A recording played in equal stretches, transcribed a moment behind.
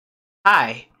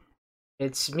Hi,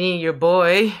 it's me, your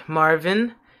boy,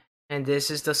 Marvin, and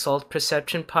this is the Salt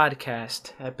Perception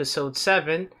Podcast, Episode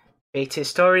 7, Fate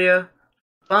Historia,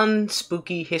 Fun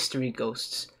Spooky History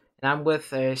Ghosts. And I'm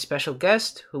with a special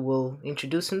guest who will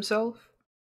introduce himself.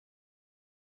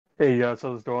 Hey, how's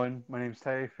it going? My name's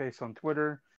Face on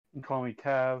Twitter. You can call me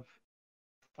Tav.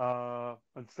 I'm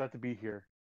glad to be here.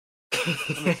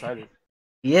 I'm excited.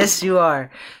 Yes, you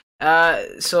are.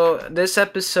 So this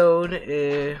episode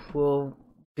will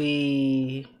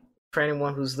be for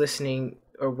anyone who's listening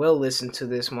or will listen to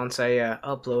this once I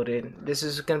upload it. This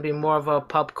is going to be more of a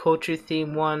pop culture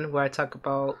theme one where I talk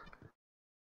about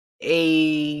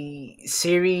a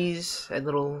series, a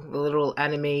little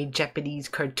anime Japanese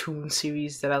cartoon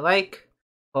series that I like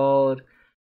called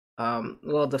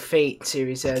the Fate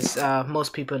series, as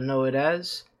most people know it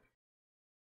as.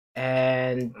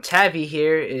 And Tavi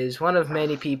here is one of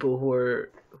many people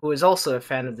who is also a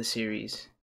fan of the series,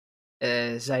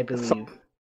 as I believe.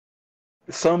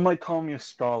 Some might call me a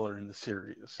scholar in the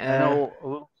series. I A know a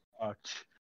little much.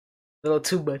 little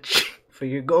too much for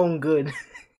your own good.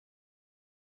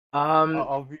 um,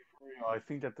 I'll be real. I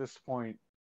think at this point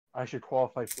I should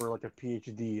qualify for like a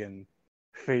PhD in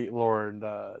Fate lore and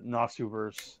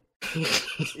Nasuverse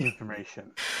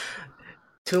information.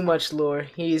 too much lore.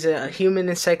 He's a human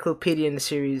encyclopedia in the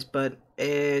series, but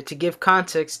to give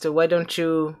context to, why don't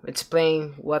you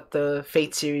explain what the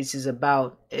Fate series is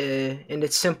about in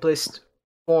its simplest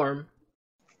form?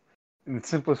 In its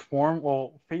simplest form,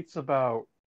 well, Fate's about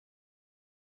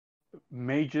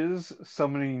mages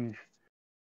summoning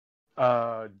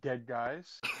dead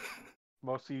guys,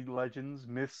 mostly legends,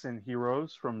 myths, and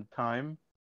heroes from time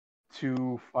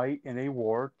to fight in a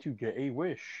war to get a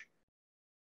wish.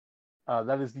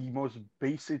 That is the most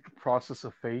basic process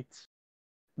of fate.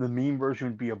 The meme version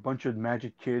would be a bunch of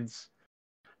magic kids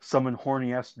summon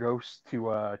horny ass ghosts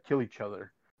to kill each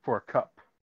other for a cup.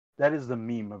 That is the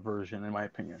meme version, in my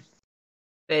opinion.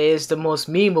 Is the most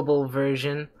memeable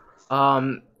version.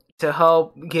 To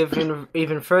help give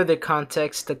even further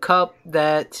context, the cup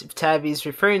that Tabby is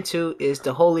referring to is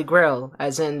the Holy Grail,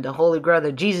 as in the Holy Grail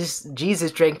that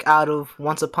Jesus drank out of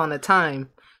once upon a time.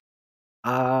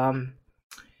 Um,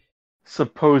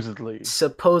 Supposedly, the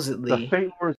Supposedly.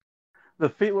 fate lore, the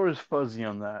fate lore is fuzzy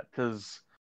on that because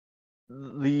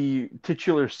the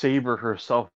titular saber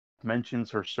herself mentions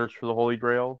her search for the Holy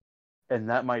Grail, and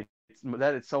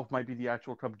that itself might be the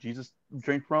actual cup Jesus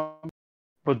drank from.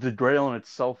 But the Grail in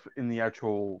itself, in the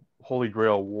actual Holy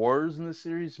Grail wars in the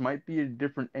series, might be a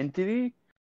different entity.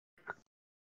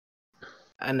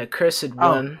 An accursed I don't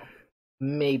one,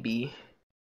 maybe.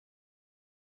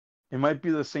 It might be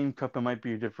the same cup. It might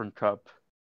be a different cup.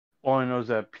 All I know is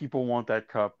that people want that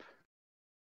cup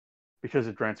because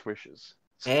it grants wishes.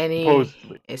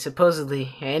 Supposedly.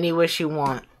 Supposedly any wish you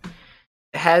want.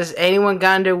 Has anyone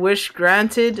gotten their wish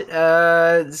granted?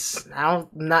 I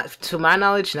don't, not to my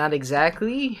knowledge, not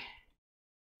exactly.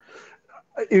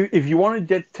 If you want to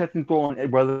get technical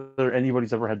on whether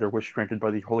anybody's ever had their wish granted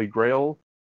by the Holy Grail,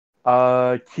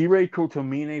 Kirei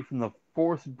Kotomine from the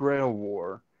Fourth Grail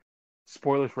War.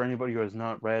 Spoilers for anybody who has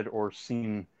not read or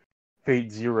seen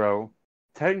Fate Zero.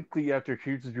 Technically, after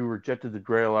Kiryu rejected the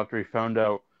Grail after he found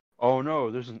out, oh no,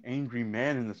 there's an angry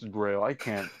man in this Grail. I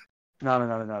can't. No, no,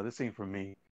 no, no, no. This ain't for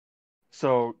me.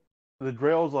 So the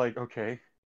Grail's like, okay,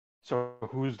 so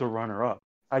who's the runner up?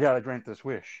 I gotta grant this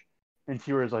wish. And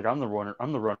Kira's like, I'm the runner.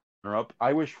 I'm the runner up.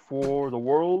 I wish for the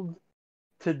world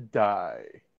to die.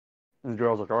 And the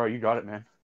Grail's like, all right, you got it, man.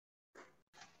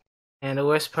 And the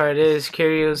worst part is,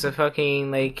 Kiryu's a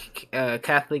fucking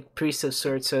Catholic priest of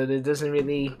sorts, so it doesn't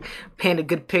really paint a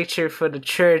good picture for the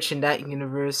church in that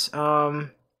universe. But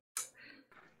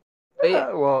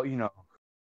yeah, Well,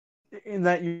 in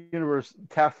that universe,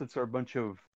 Catholics are a bunch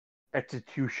of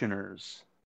executioners.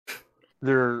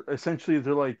 They're assassins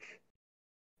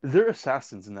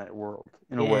in that world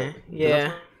in a way yeah, because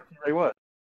that's yeah. what he was.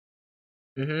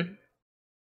 Mhm.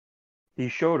 He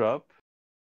showed up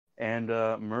and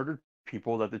murdered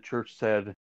people that the church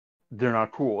said they're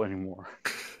not cool anymore.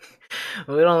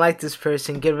 We don't like this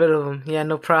person. Get rid of him. Yeah,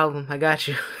 no problem. I got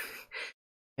you.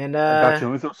 And I got you.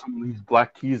 Let me throw some of these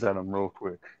black keys at him real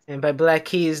quick. and by black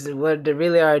keys, what they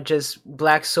really are just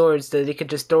black swords that you could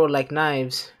just throw like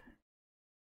knives.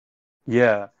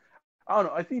 Yeah, I don't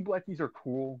know. I think black keys are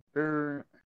cool. They're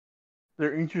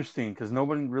interesting because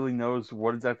nobody really knows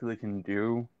what exactly they can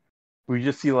do. We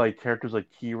just see like characters like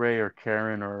Kirei or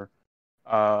Karen or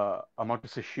Amaka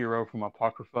Sashiro from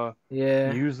Apocrypha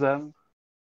Yeah, use them.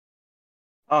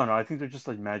 I don't know. I think they're just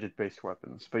like magic based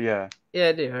weapons. But yeah,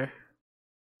 yeah, they are.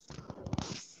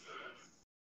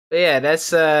 But yeah,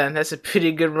 that's a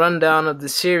pretty good rundown of the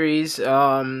series.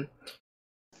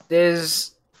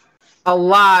 There's a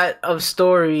lot of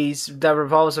stories that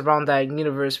revolves around that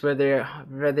universe, whether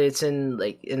it's in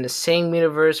like in the same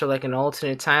universe or like an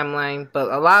alternate timeline.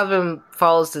 But a lot of them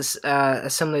follows this a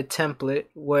similar template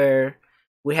where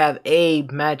we have a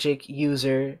magic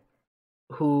user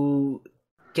who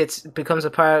becomes a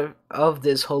part of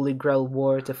this Holy Grail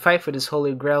war to fight for this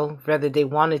Holy Grail, whether they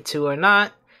wanted to or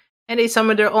not, and they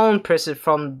summon their own person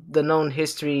from the known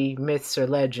history, myths, or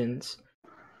legends.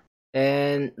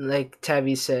 And like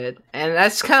Tabby said, and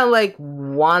that's kind of like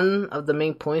one of the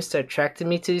main points that attracted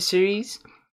me to the series.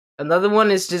 Another one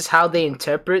is just how they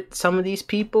interpret some of these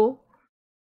people.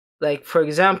 Like for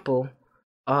example,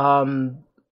 um,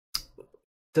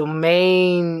 the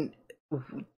main,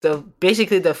 the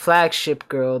basically the flagship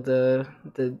girl, the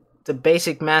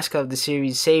basic mascot of the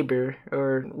series, Saber,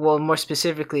 or well, more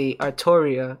specifically,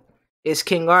 Artoria, is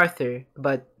King Arthur.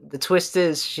 But the twist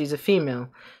is she's a female.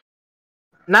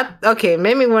 Not okay.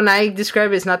 Maybe when I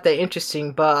describe it, it's not that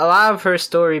interesting, but a lot of her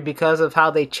story, because of how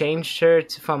they changed her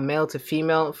from male to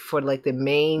female for like the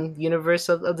main universe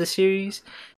of the series,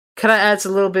 kind of adds a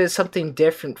little bit of something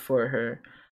different for her,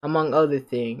 among other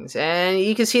things. And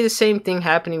you can see the same thing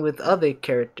happening with other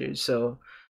characters. So,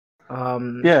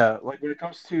 Yeah, like when it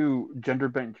comes to gender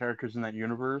bent characters in that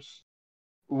universe,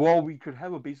 while we could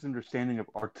have a basic understanding of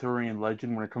Arthurian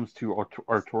legend when it comes to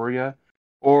Artoria,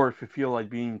 or if you feel like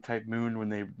being Type Moon when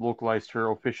they localized her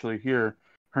officially here,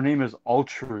 her name is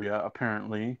Altria,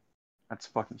 apparently. That's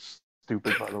fucking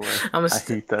stupid, by the way. I'm I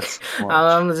hate that so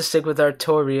I'm much. gonna stick with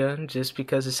Artoria just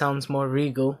because it sounds more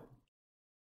regal.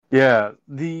 Yeah,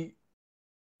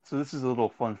 so this is a little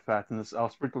fun fact, and this I'll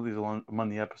sprinkle these among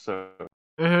the episode.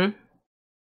 Mm-hmm.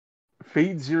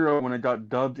 Fate Zero, when it got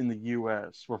dubbed in the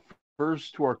U.S., refers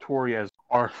to Artoria as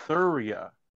Arthuria,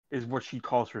 is what she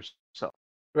calls herself.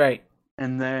 Right.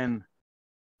 And then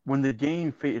when the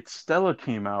game Fate Stella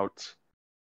came out,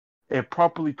 it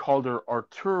properly called her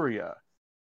Arturia.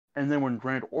 And then when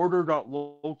Grand Order got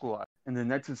localized, and the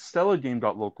next Stella game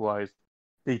got localized,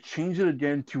 they changed it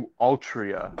again to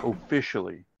Altria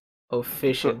officially. So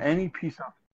Official. any piece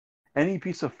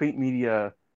of Fate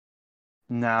media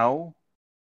now,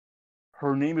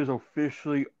 her name is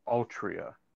officially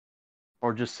Altria,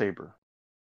 or just Saber.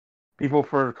 People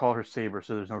prefer to call her Saber,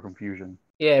 so there's no confusion.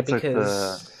 Yeah, It's like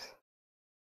because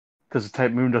because the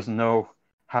Type Moon doesn't know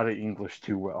how to English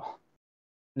too well.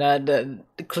 not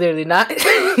clearly not.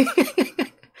 I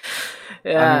mean,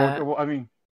 Yeah. well, I mean,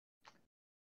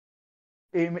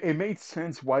 it made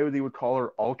sense why they would call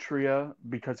her Altria,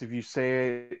 because if you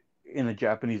say it in a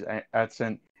Japanese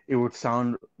accent, it would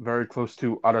sound very close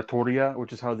to Aratoria,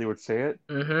 which is how they would say it.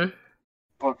 Mm-hmm.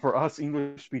 But for us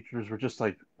English speakers, we're just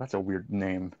like, that's a weird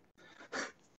name.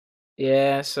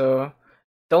 Yeah. So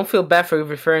don't feel bad for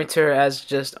referring to her as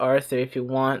just Arthur if you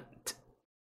want,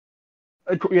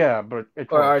 Yeah, but of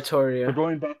or course. Artoria. But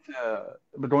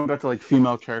going back to like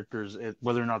female characters,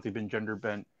 whether or not they've been gender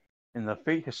bent in the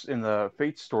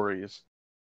Fate stories,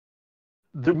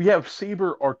 we have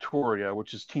Saber Artoria,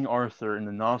 which is King Arthur in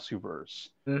the Nasuverse,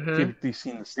 Mm-hmm. typically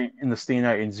seen in the Stay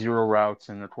Night and Zero Routes,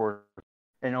 and of course,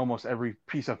 in almost every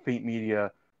piece of Fate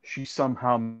media, she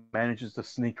somehow manages to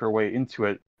sneak her way into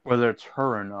it, whether it's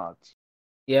her or not.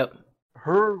 Yep.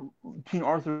 Her King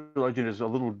Arthur legend is a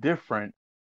little different,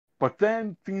 but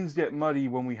then things get muddy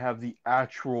when we have the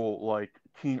actual like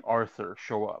King Arthur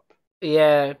show up.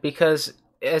 Yeah, because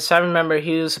as I remember,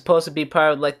 he was supposed to be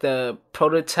part of like the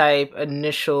prototype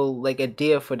initial like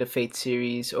idea for the Fate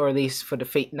series, or at least for the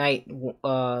Fate Night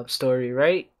story,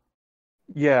 right?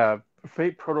 Yeah,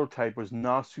 Fate Prototype was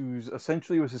Nasu's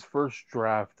essentially was his first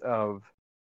draft of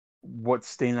what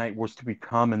Stay Night was to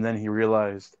become, and then he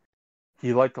realized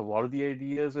he liked a lot of the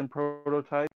ideas in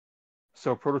Prototype.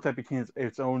 So Prototype became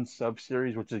its own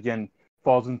sub-series, which again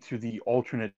falls into the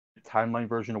alternate timeline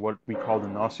version of what we call the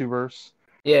Nasuverse.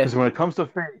 Yeah. Because when it comes to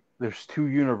Fate, there's two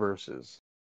universes.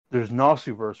 There's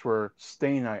Nasuverse, where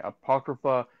Stay Night,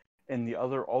 Apocrypha, and the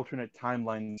other alternate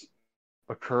timelines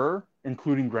occur,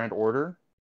 including Grand Order.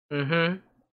 Mm-hmm.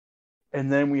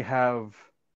 And then we have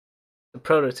The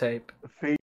prototype.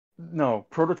 Fate. No,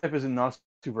 Prototype is in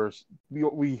Nasuverse.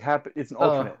 We have it's an Oh.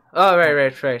 alternate. Oh,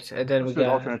 right. And then we Nasu's got.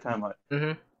 alternate timeline.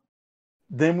 Mm-hmm.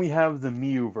 Then we have the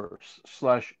Miuverse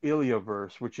 /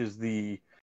 Iliaverse, which is the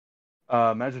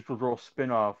Magical Girl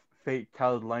spin-off Fate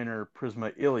Khaled Liner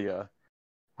Prisma Ilia,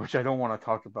 which I don't want to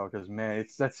talk about because man,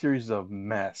 that series is a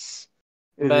mess.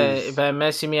 It is. By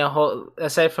mess you mean a whole,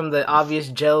 aside from the obvious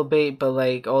gel bait, but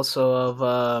like also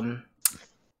of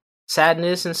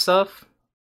sadness and stuff.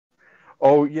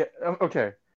 Oh yeah.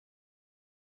 Okay.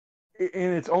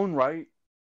 in its own right,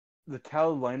 the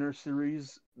Cal Liner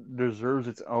series deserves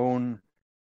its own.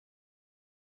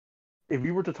 If we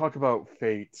were to talk about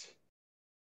Fate,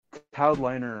 Cal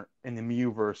Liner in the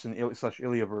Mewverse and slash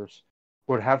Iliaverse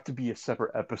would have to be a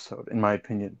separate episode, in my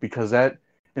opinion, because that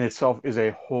in itself is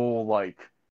a whole like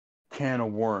can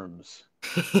of worms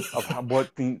of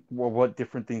what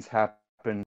different things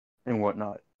happen and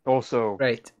whatnot. Also,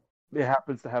 Right. it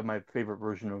happens to have my favorite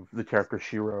version of the character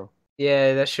Shiro.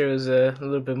 Yeah, that shows a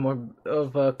little bit more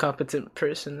of a competent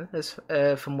person, as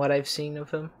from what I've seen of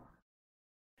him.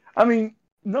 I mean,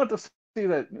 not to say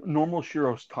that normal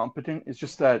Shiro's competent. It's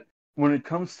just that when it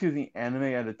comes to the anime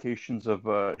adaptations of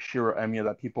Shiro Emiya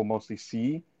that people mostly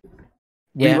see,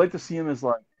 we Yeah. like to see him as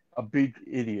like a big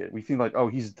idiot. We think like, oh,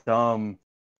 he's dumb.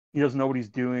 He doesn't know what he's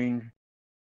doing.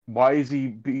 Why is he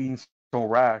being so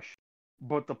rash?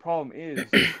 But the problem is,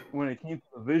 when it came to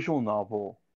the visual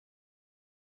novel,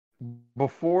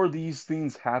 before these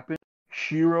things happen,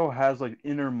 Shiro has like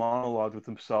inner monologue with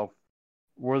himself,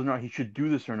 whether or not he should do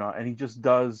this or not, and he just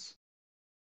does.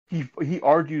 He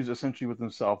argues essentially with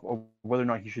himself of whether or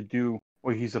not he should do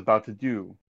what he's about to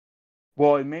do.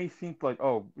 Well, it may think like,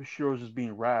 oh, Shiro's just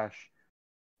being rash.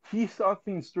 He thought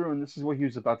things through, and this is what he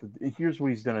was about to. Here's what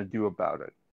he's gonna do about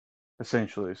it,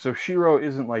 essentially. So Shiro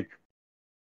isn't like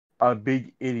a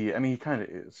big idiot. I mean, he kind of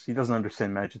is. He doesn't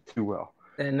understand magic too well,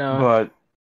 And but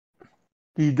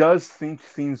he does think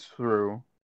things through.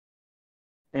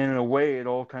 And in a way, it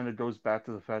all kind of goes back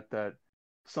to the fact that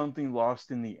something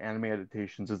lost in the anime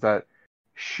adaptations is that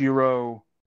Shiro,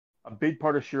 a big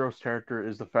part of Shiro's character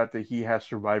is the fact that he has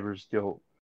survivor's guilt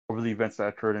over the events that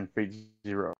occurred in Fate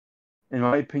Zero. In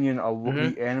my opinion,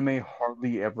 mhm. the anime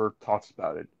hardly ever talks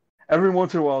about it. Every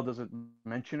once in a while, does it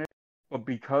mention it, but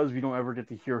because we don't ever get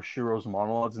to hear Shiro's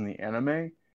monologues in the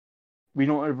anime, we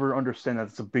don't ever understand that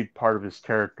it's a big part of his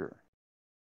character.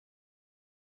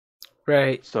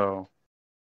 Right. So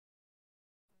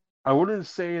I wouldn't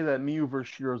say that Miyu vs.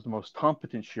 Shiro is the most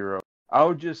competent Shiro. I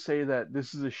would just say that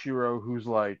this is a Shiro who's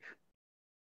like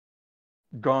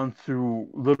gone through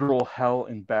literal hell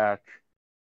and back.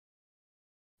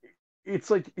 It's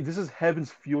like this is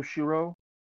Heaven's Feel Shiro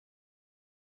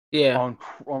Yeah. on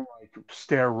like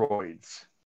steroids.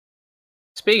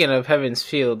 Speaking of Heaven's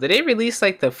Field, did they release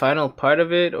like the final part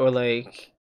of it, or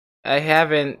like I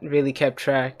haven't really kept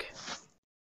track.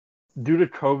 Due to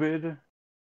COVID,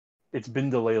 it's been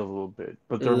delayed a little bit,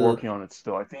 but they're Ugh. working on it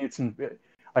still. I think it's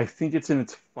in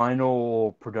its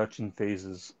final production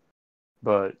phases.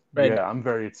 But Right. yeah, I'm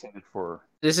very excited for.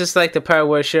 This is like the part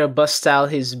where Shiro busts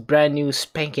out his brand new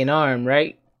spanking arm,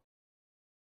 right?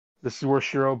 This is where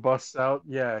Shiro busts out.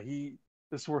 Yeah, he.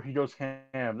 This is where he goes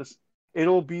ham.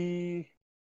 It'll be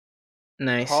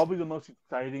Nice. probably the most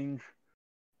exciting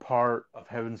part of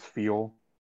Heaven's Feel.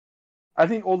 I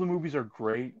think all the movies are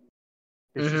great.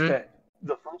 It's just Mhm. that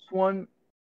the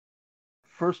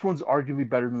first one's arguably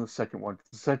better than the second one.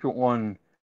 The second one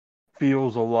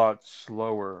feels a lot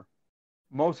slower,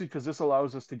 mostly because this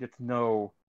allows us to get to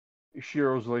know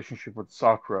Shiro's relationship with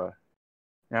Sakura.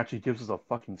 It actually gives us a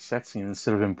fucking sex scene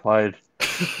instead of implied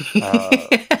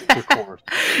intercourse.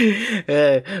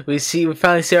 We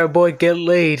finally see our boy get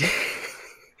laid.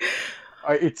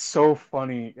 It's so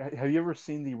funny. Have you ever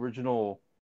seen the original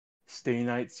Stay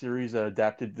Night series that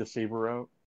adapted the Saber route?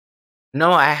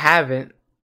 No, I haven't.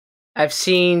 I've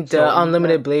seen So the in that,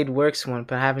 Unlimited Blade Works one,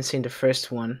 but I haven't seen the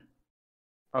first one.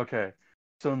 okay.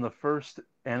 So in the first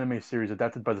anime series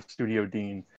adapted by the Studio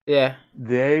Dean, Yeah.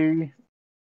 they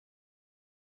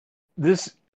this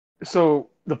so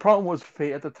the problem was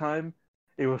Fate at the time.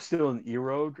 It was still an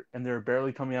Erode, and they're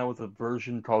barely coming out with a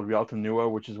version called Rialto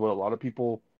Nua, which is what a lot of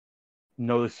people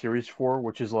know the series for,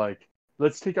 which is like,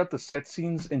 let's take out the set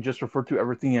scenes and just refer to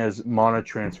everything as Mana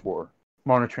Transfer.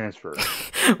 Mana Transfer.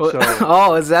 So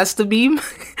Oh, is that the meme?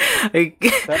 Like,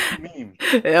 that's the meme.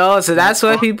 oh, so And it's that's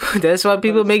why fun people. That's why because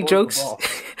people it make slows the jokes. ball.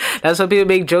 That's why people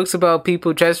make jokes about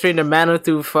people transferring their mana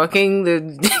through fucking the.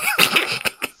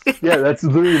 Yeah, that's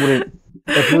literally what it.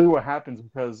 That's literally what happens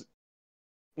because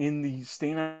in the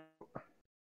Stay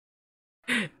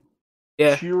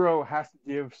Yeah. Shiro has to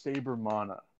give Saber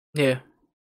mana Yeah.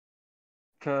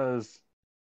 because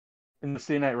in the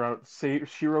Stay Night route,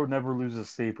 Shiro never loses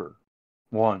Saber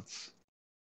once.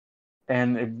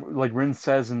 And like Rin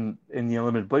says in the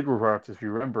Unlimited Blade route, if you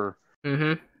remember,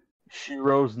 Mhm.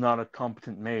 Shiro's not a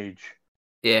competent mage,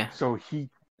 Yeah. so he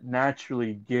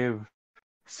naturally give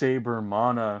Saber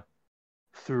mana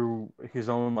through his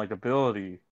own like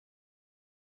ability.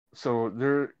 So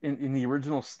there in the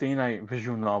original Stay Night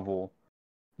visual novel,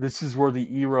 this is where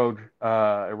the Erode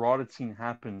erotic scene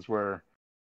happens, where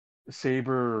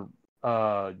Saber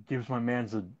gives my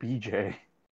man's a BJ.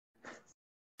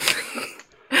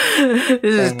 This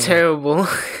is terrible.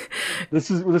 This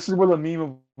is where the meme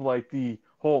of like the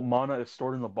whole mana is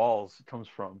stored in the balls comes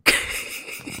from.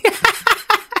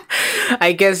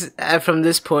 I guess from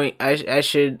this point, I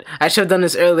should have done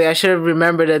this early. I should have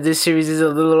remembered that this series is a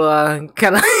little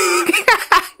kind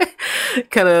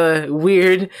of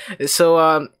weird.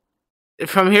 So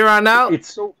from here on out,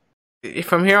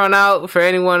 from here on out, for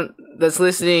anyone that's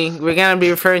listening, we're gonna be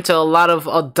referring to a lot of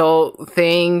adult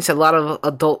things, a lot of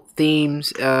adult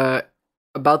themes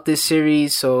about this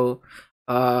series. So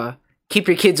keep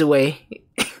your kids away.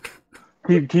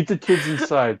 Keep the kids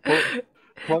inside.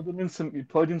 Plug in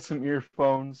some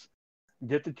earphones.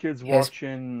 Get the kids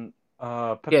watching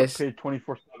Peppa Pig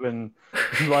 24/7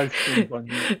 live streams on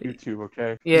YouTube.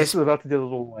 Okay. Yes. This is about to get a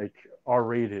little like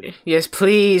R-rated. Yes,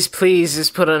 please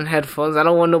just put on headphones. I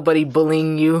don't want nobody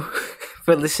bullying you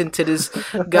for listening to this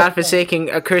godforsaken,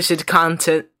 accursed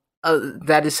content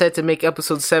that is set to make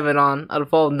episode 7 on out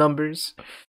of all numbers.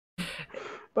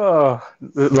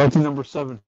 Lucky number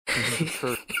 7.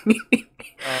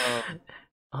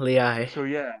 Only I. So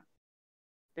yeah,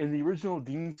 in the original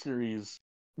Demon series,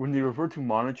 when they refer to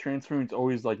mana transferring, it's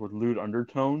always like with lewd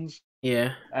undertones.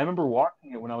 Yeah. I remember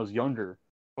watching it when I was younger,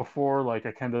 before like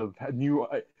I kind of knew,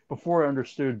 before I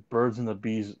understood birds and the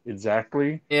bees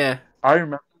exactly. Yeah. I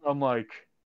remember I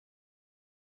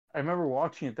remember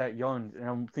watching it that young, and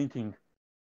I'm thinking,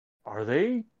 are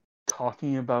they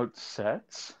talking about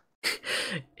sex?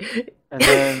 And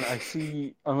then I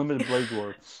see Unlimited Blade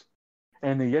Works,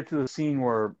 and they get to the scene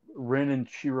where Rin and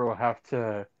Shiro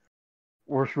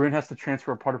where Rin has to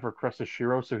transfer a part of her crest to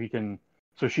Shiro so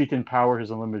she can power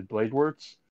his Unlimited Blade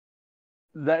Works.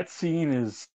 That scene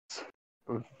is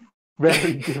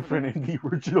very different in the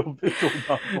original visual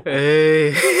novel.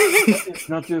 It's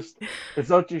not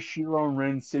just Shiro and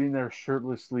Rin sitting there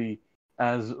shirtlessly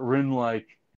as Rin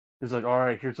is like, all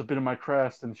right, here's a bit of my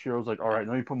crest, and Shiro's like, all right,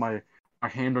 let me put my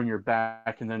hand on your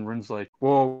back, and then Rin's like,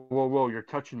 whoa, you're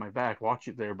touching my back, watch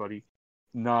it there, buddy.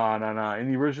 Nah.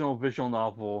 In the original visual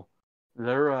novel,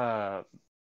 they're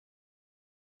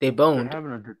boned. They're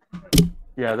having a good time.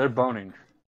 Yeah, they're boning.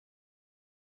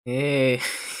 Yeah.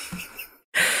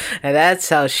 And that's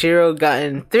how Shiro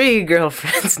gotten 3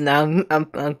 girlfriends. Now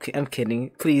I'm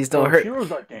kidding. Please don't hurt. Shiro's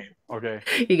got game. Okay.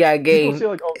 He got game.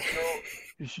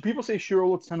 People say Shiro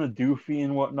looks kind of doofy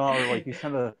and whatnot, or like he's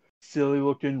kind of silly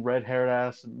looking, red haired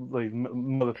ass, like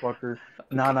motherfucker.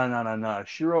 Nah.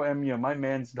 Shiro Emiya, my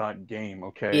man's got game.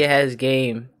 Okay. He has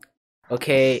game.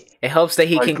 Okay. It helps that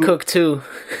he can cook too.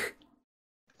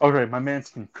 Okay, my man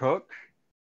can cook.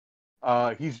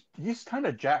 He's kind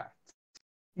of jacked.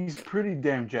 He's pretty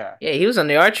damn jacked. Yeah, he was on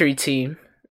the archery team.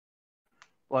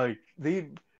 Like they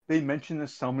mention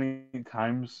this so many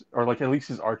times, or like at least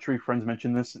his archery friends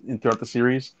mention this throughout the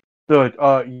series. They're like,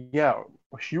 yeah,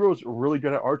 Shiro's really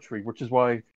good at archery, which is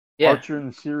why Archer in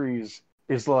the series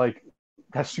is like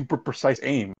has super precise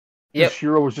aim. Yeah,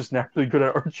 Shiro was just naturally good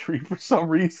at archery for some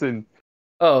reason.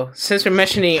 Oh, since we're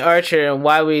mentioning Archer and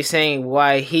why we're saying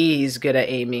why he's good at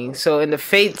aiming, so in the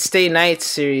Fate Stay Night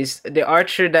series, the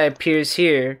Archer that appears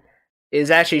here is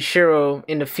actually Shiro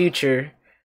in the future.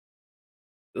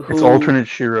 It's alternate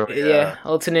Shiro. Yeah,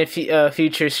 alternate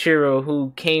future Shiro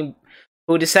who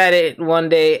decided one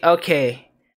day, okay,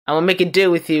 I'm gonna make a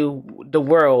deal with you, the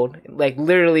world, like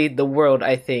literally the world.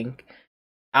 I think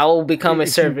I will become a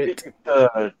servant.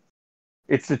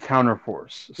 It's the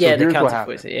counterforce. So yeah, the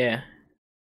counterforce. Yeah.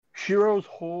 Shiro's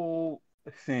whole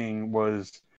thing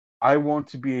was, I want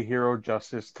to be a hero of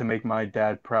justice to make my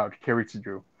dad proud,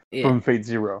 Kiritsugu, from Fate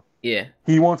Zero. Yeah.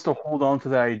 He wants to hold on to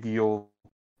that ideal,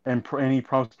 and he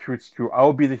promised Kiritsugu, I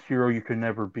will be the hero you could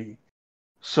never be.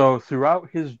 So throughout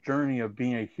his journey of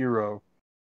being a hero,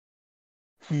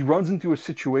 he runs into a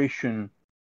situation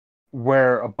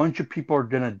where a bunch of people are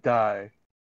going to die,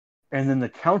 and then the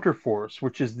counterforce,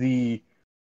 which is the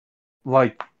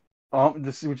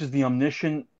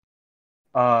omniscient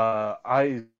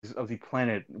eyes of the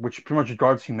planet, which pretty much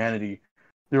guards humanity.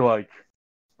 They're like,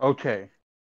 okay,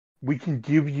 we can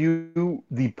give you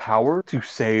the power to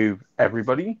save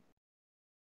everybody,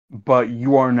 but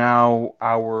you are now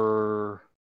our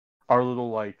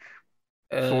little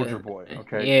soldier boy.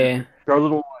 Okay, yeah, you're our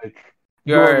little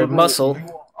you're our muscle.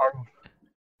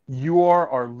 You are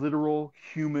our literal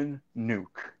human nuke.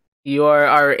 You are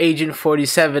our Agent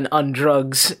 47 on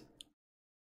drugs.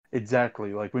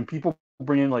 Exactly. Like when people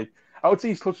bring in, I would say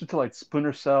he's closer to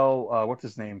Splinter Cell. What's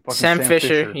his name? Sam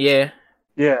Fisher. Yeah.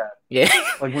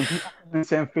 Like when people bring in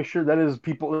Sam Fisher, that is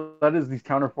these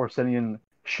counterforce sending in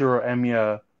Shiro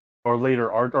Emiya, or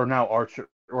later or now Archer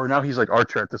or now he's like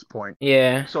Archer at this point.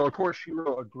 Yeah. So of course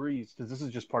Shiro agrees because this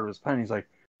is just part of his plan. He's like,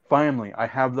 finally, I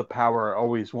have the power I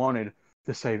always wanted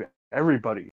to save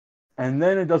everybody. And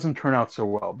then it doesn't turn out so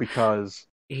well because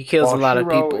He kills a while lot of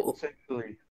Shiro people.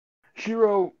 essentially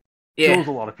Shiro Yeah. kills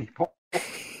a lot of people,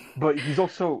 but he's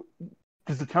also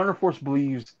because the Counterforce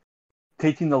believes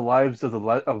taking the lives of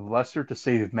of lesser to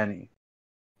save many.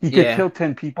 He could Yeah. kill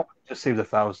 10 people, just save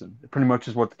 1,000. It pretty much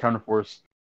is what the Counterforce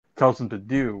tells him to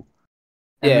do.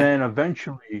 And Yeah. then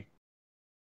eventually,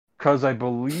 because I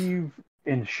believe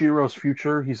in Shiro's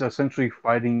future, he's essentially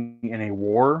fighting in a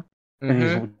war, and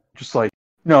he's Mm-hmm. just like,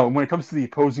 no, when it comes to the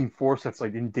opposing force that's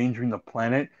like endangering the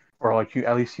planet, or like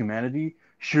at least humanity,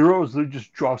 Shiro is literally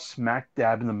just draw smack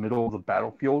dab in the middle of the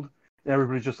battlefield, and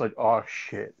everybody's just like, oh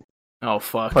shit. Oh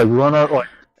fuck. Like, run out, like,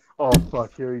 oh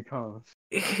fuck, here he comes.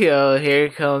 Yo, here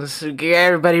it comes.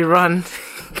 Everybody run.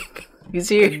 He's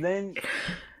here. And then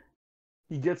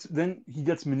he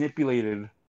gets manipulated,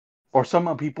 or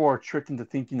somehow people are tricked into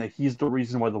thinking that he's the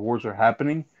reason why the wars are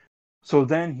happening. So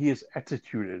then he is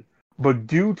executed. But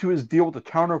due to his deal with the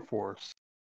Counterforce,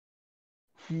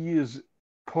 he is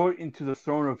put into the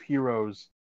Throne of Heroes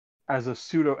as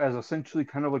essentially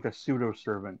kind of like a pseudo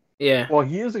servant. Yeah. While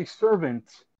he is a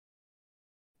servant,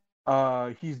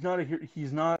 he's not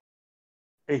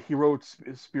a heroic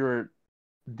spirit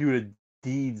due to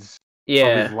deeds of his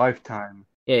Yeah. lifetime.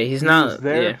 Yeah, he's He not. is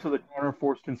there Yeah. so the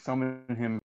Counterforce can summon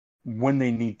him when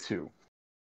they need to.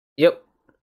 Yep.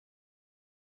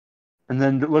 And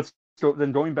then let's go.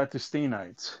 Then going back to Stay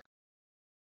Nights,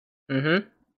 Mm-hmm.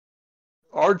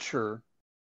 Archer,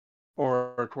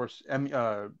 or of course,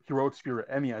 heroic spirit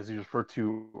Emi, as he's referred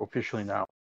to officially now,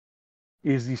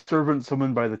 is the servant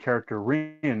summoned by the character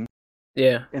Rin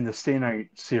Yeah. in the Stay Night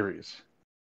series.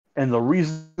 And the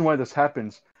reason why this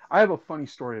happens, I have a funny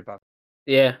story about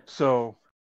it. Yeah. So,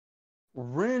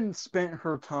 Rin spent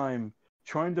her time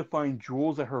trying to find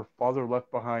jewels that her father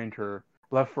left for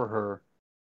her,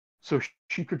 so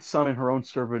she could summon her own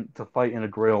servant to fight in a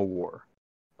Grail war.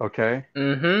 Okay?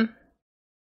 Mm-hmm.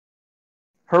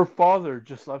 Her father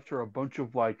just left her a bunch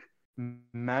of like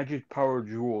magic power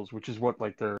jewels, which is what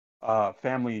like their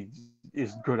family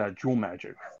is good at, jewel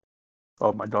magic.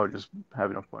 Oh, my dog is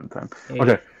having a fun time. Yeah.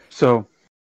 Okay, so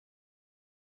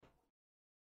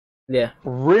Yeah.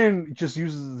 Rin just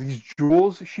uses these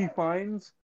jewels she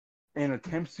finds and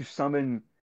attempts to summon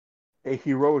a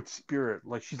heroic spirit.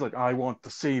 Like she's like, I want the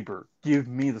saber. Give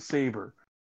me the saber.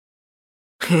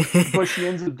 But she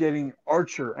ends up getting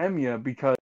Archer Emiya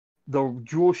because the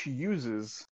jewel she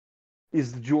uses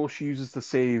is the jewel she uses to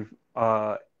save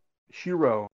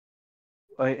Shiro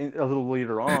a little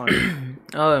later on.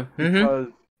 Oh. Mm-hmm. Because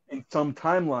in some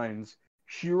timelines,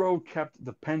 Shiro kept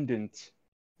the pendant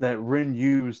that Rin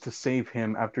used to save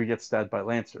him after he gets stabbed by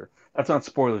Lancer. That's not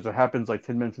spoilers. It happens like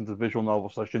 10 minutes into the visual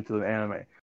novel / into the anime.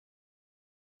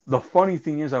 The funny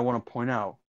thing is, I want to point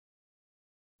out,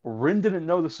 Rin didn't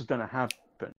know this was going to happen.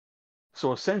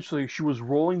 So essentially, she was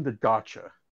rolling the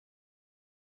gotcha.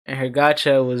 And her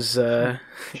gotcha was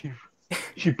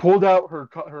She pulled out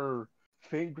her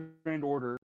Fate Grand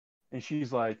Order, and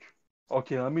she's like,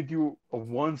 okay, let me do a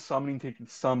one summoning taken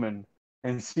summon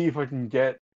and see if I can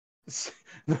get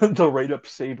the rate up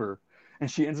saber. And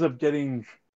she ends up getting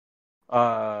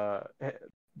Heroic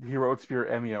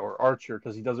Spirit Emiya or Archer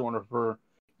because he doesn't want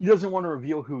to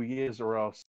reveal who he is or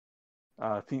else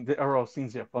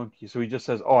things get funky. So he just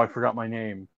says, "Oh, I forgot my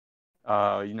name."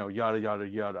 Yada yada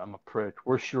yada. I'm a prick.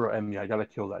 Where's Shiro Emiya? I gotta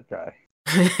kill that guy.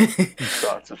 He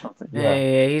sucks or something.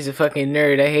 Yeah, he's a fucking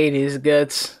nerd. I hate his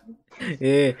guts.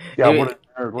 Yeah. Yeah, what a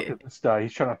nerd. Look at this guy.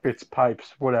 He's trying to fix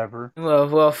pipes. Whatever.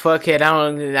 Well, fuck it.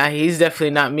 He's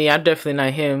definitely not me. I'm definitely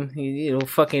not him. You know,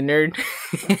 fucking nerd.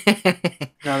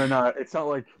 No. It's not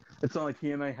like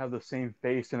he and I have the same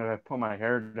face, and if I put my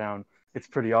hair down, it's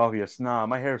pretty obvious. Nah,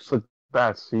 my hair slicked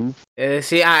back. See?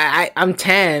 See, I'm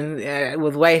tan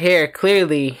with white hair.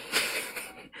 Clearly,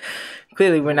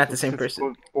 we're not the same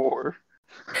person. 6'4".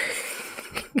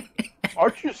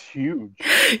 Archer's huge.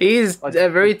 He's Like, a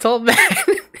very tall man.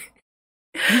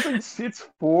 He's like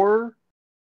 6'4".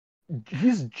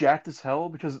 He's jacked as hell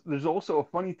because there's also a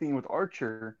funny thing with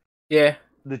Archer. Yeah.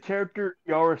 The character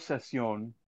Yara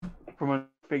Session from a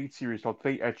Fate series called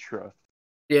Fate Extra.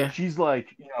 Yeah. She's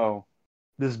like,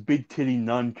 this big titty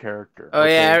nun character. Oh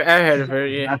okay? yeah, I heard of her.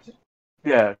 Yeah.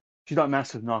 Yeah, she's got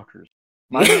massive knockers.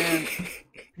 My man,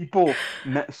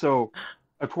 so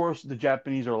of course the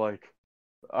Japanese are like,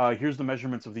 here's the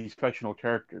measurements of these fictional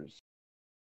characters.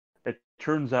 It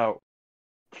turns out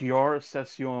Kiara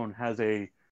Session has a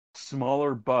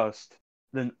smaller bust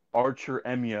than Archer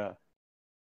Emiya,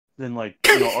 than like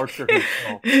Archer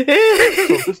himself.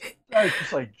 So this guy's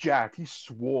just like jacked. He's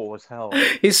swole as hell.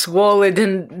 He's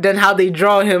swollen than how they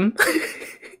draw him.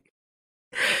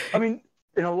 I mean,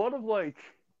 in a lot of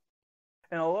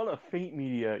Fate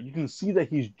media, you can see that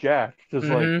he's jacked because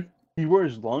like he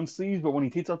wears long sleeves, but when he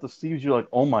takes out the sleeves, you're like,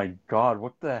 oh my god,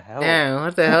 what the hell? Damn,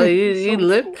 what the hell? You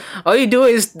live? All you do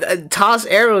is toss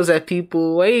arrows at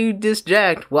people. Why are you this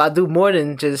jacked? Well, I do more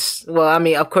than just. Well, I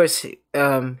mean, of course,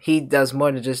 he does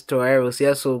more than just throw arrows. He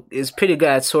also is pretty good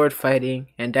at sword fighting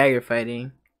and dagger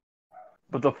fighting.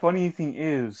 But the funny thing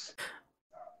is,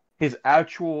 his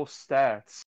actual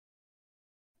stats,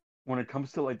 when it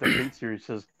comes to like the Fate series,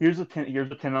 says here's a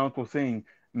canonical thing.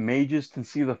 Mages can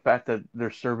see the fact that their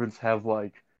servants have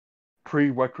like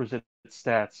prerequisite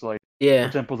stats. Like, for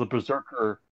example, the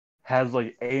Berserker has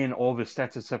like A in all of his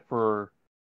stats except for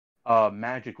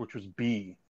magic, which was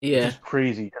B. Yeah, which is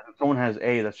crazy. If someone has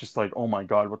A, that's just like, oh my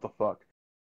god, what the fuck.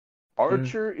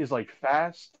 Archer is like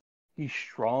fast. He's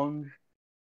strong.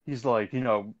 He's like, he's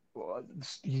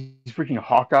freaking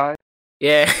Hawkeye.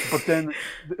 Yeah. But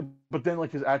then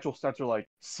like his actual stats are like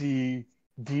C,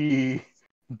 D,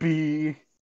 B.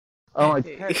 I'm like,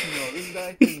 heck no, this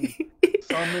guy can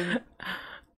summon.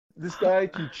 This guy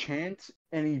can chant,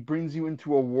 and he brings you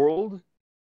into a world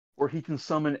where he can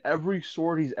summon every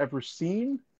sword he's ever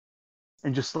seen,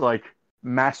 and just like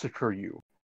massacre you.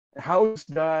 How does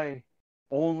this guy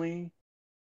only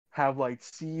have like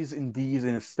C's and D's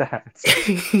in his stats?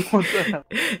 What the hell?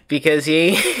 Because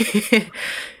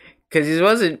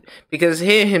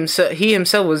he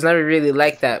himself was never really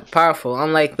like that powerful.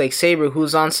 Unlike like Saber,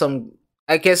 who's on some,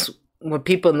 I guess when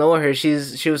people know her, she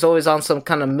was always on some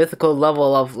kind of mythical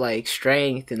level of like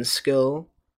strength and skill,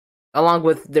 along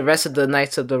with the rest of the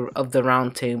Knights of the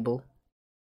Round Table,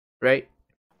 right?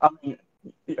 I mean,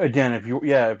 again, if you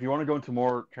want to go into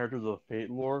more characters of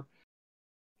Fate lore,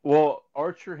 well,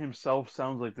 Archer himself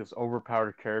sounds like this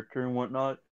overpowered character and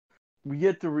whatnot. We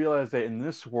get to realize that in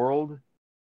this world,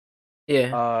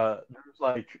 there's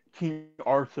like King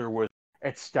Arthur with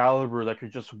Excalibur that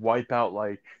could just wipe out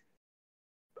like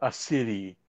a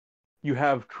city. You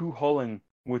have Cuchulainn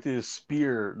with his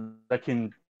spear that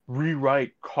can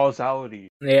rewrite causality.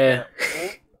 Yeah.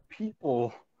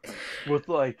 People with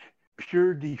like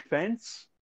pure defense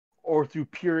or through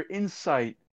pure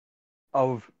insight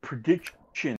of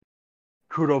prediction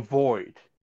could avoid,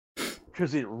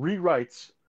 because it rewrites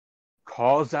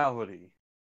causality.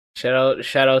 Shout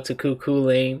out to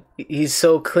Cuchulainn. He's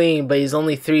so clean, but he's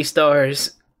only 3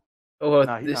 stars.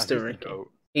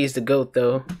 He's the GOAT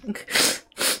though.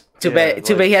 Too bad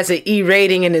he has an E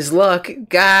rating in his luck.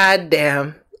 God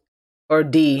damn. Or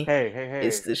D. Hey.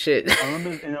 It's the shit.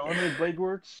 In Unlimited Blade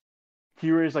Works,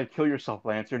 Kirai's like, kill yourself,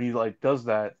 Lancer, and he like does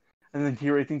that. And then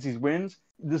Kirai thinks he wins.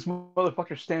 This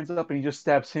motherfucker stands up and he just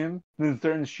stabs him. And then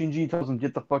threatens Shinji and tells him,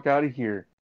 get the fuck out of here.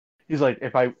 He's like,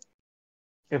 if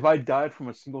I died from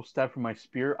a single stab from my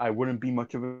spear, I wouldn't be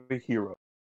much of a hero.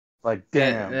 Like,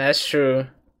 damn. That's true.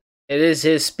 It is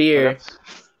his spear.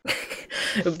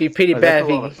 It would be pretty bad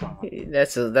if he...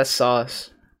 That's sauce.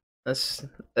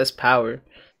 That's power.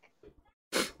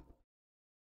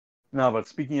 No, but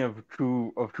speaking of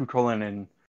Cuchulainn and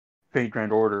Fate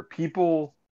Grand Order,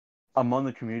 people among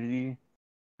the community,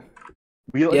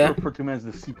 we like to refer to him as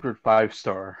the secret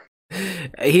 5-star.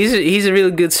 He's a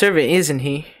really good servant, isn't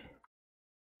he?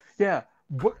 Yeah,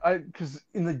 because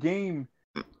in the game,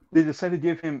 they decided to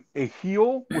give him a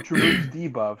heal, which removes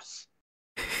debuffs,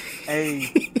 an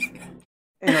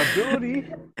ability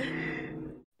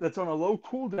that's on a low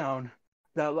cooldown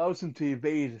that allows him to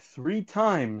evade 3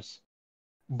 times,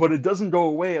 but it doesn't go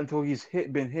away until he's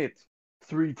been hit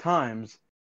 3 times,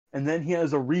 and then he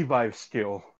has a revive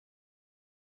skill.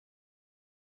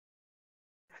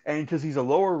 And because he's a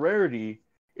lower rarity,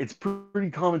 it's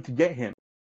pretty common to get him.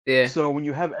 Yeah. So when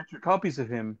you have extra copies of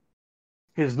him,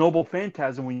 his Noble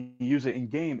Phantasm, when you use it in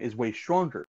game, is way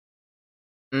stronger.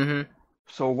 Mm-hmm.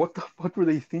 So what the fuck were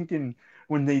they thinking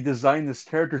when they designed this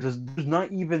character? There's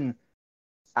not even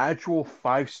actual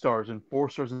 5 stars and 4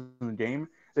 stars in the game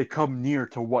that come near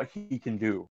to what he can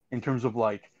do in terms of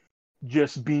like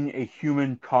just being a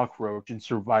human cockroach and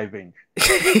surviving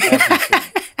everything.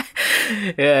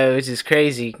 Yeah, which is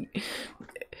crazy.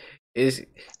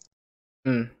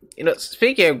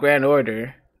 Speaking of Grand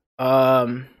Order,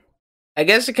 I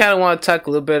guess I kind of want to talk a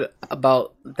little bit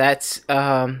about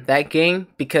that game,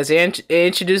 because it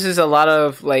introduces a lot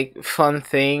of like fun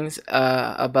things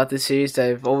about the series that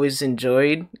I've always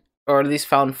enjoyed, or at least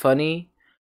found funny.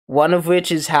 One of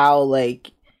which is how,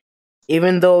 like,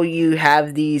 even though you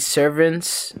have these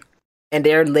servants and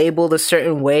they're labeled a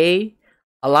certain way,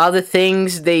 a lot of the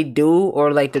things they do,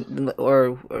 or like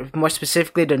or more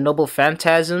specifically, the noble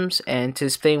phantasms. And to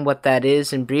explain what that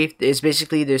is in brief, is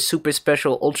basically their super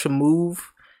special ultra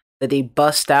move that they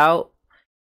bust out.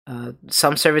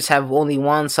 Some servers have only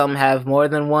one, some have more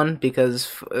than one because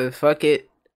fuck it.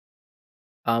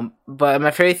 But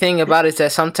my favorite thing about it is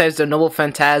that sometimes the noble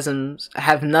phantasms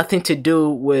have nothing to do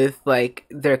with like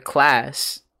their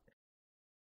class,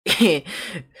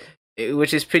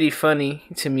 which is pretty funny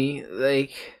to me.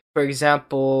 Like, for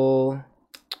example,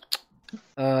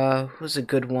 who's a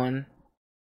good one?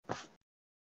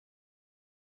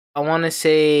 I want to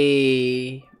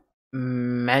say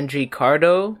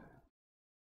Mandricardo.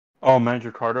 Oh,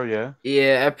 Mandricardo, yeah.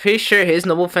 Yeah, I'm pretty sure his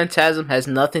noble phantasm has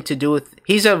nothing to do with.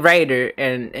 He's a writer,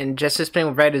 and just as playing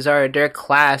with writers are, they're a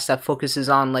class that focuses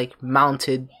on like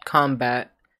mounted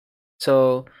combat.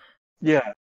 So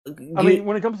Yeah. I you, mean,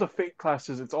 when it comes to Fate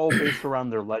classes, it's all based around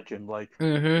their legend.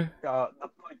 mm-hmm.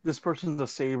 Like this person's a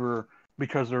saber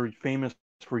because they're famous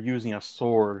for using a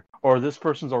sword, or this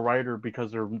person's a rider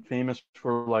because they're famous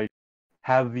for like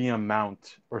having a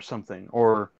mount or something,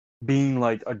 or being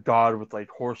like a god with like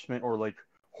horsemen or like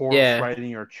horse Yeah,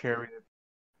 riding or chariot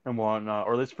and whatnot.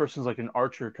 Or this person's like an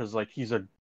archer because like he's a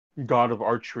god of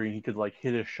archery and he could like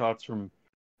hit his shots from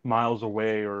miles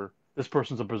away. Or this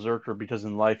person's a berserker because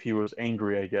in life he was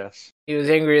angry, I guess. he was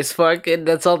angry as fuck, and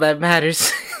that's all that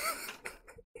matters.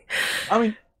 I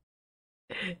mean,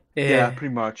 yeah, Yeah.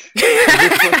 pretty much. If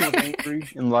this person was angry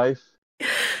in life,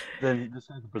 then this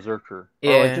is a berserker.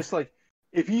 Or like Yeah. just like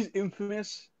if he's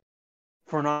infamous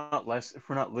for not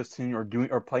listening or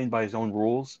doing or playing by his own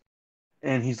rules,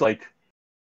 and he's like,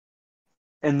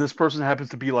 and this person happens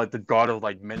to be like the god of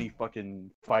like many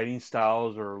fucking fighting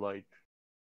styles, or like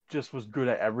just was good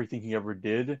at everything he ever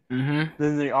did, Mm-hmm.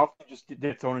 then they often just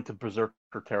get thrown into berserker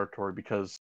territory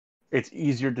because it's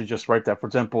easier to just write that. For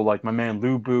example, like my man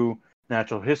Lu Bu,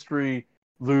 Natural History.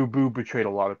 Lu Bu betrayed a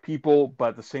lot of people, but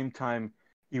at the same time,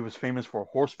 he was famous for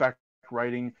horseback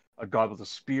riding, a god with a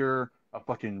spear, a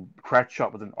fucking crack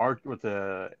shot with an arc with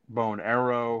a bow and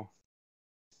arrow.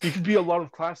 He could be a lot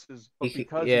of classes, but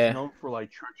because he's Yeah. known for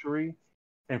like treachery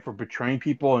and for betraying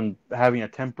people and having a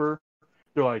temper,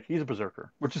 they're like he's a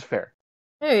berserker, which is fair.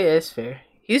 Yeah, yeah, it's fair.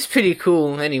 He's pretty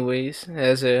cool, anyways,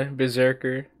 as a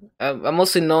berserker. I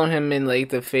mostly known him in like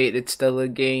the Fate Stella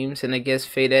games, and I guess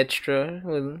Fate Extra,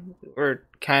 or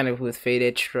kind of with Fate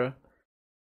Extra.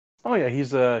 Oh yeah,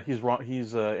 he's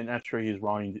in Extra.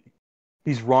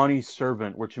 He's Ronnie's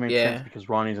servant, which makes sense Yeah. because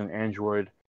Ronnie's an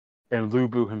android, and Lu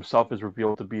Bu himself is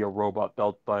revealed to be a robot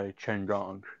built by Chen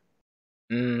Gong.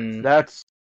 Mm. That's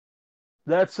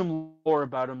that's some lore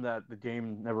about him that the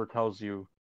game never tells you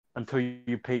until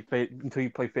you play Fate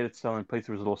itself and play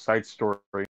through his little side story.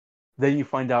 Then you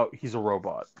find out he's a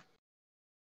robot,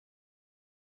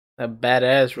 A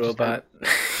badass which is kind of robot.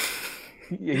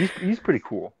 yeah, he's pretty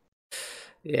cool.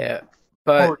 Yeah.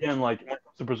 Or But again, like when it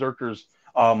comes to berserkers,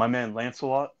 my man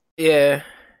Lancelot. yeah.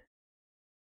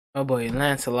 Oh boy,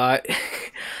 Lancelot.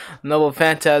 Noble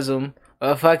Phantasm.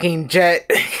 A fucking jet.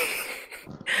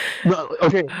 No,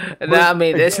 okay, No, but I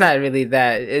mean it's again, not really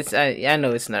that. I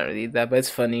know it's not really that, but it's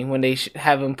funny when they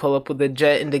have him pull up with a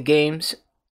jet in the games.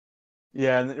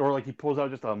 yeah, or like he pulls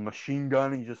out just a machine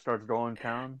gun and he just starts going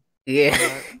town Yeah. on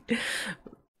that.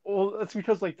 Well, that's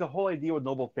because like the whole idea with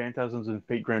Noble Phantasms and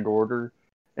Fate Grand Order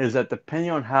is that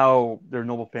depending on how their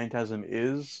Noble Phantasm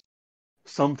is,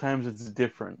 sometimes it's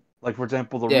different. Like for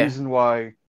example, the Yeah. reason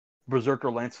why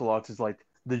Berserker Lancelot is like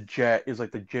the jet,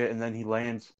 and then he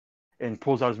lands and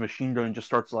pulls out his machine gun and just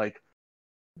starts like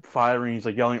firing. He's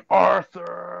like yelling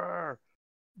Arthur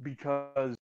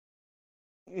because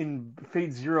in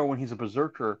Fate Zero when he's a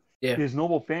Berserker, Yeah. his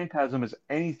Noble Phantasm is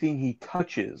anything he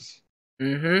touches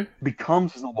Mm-hmm.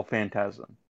 becomes his Noble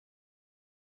Phantasm.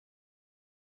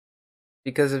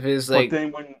 Because of his But like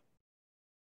then when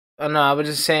oh no, I was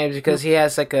just saying because he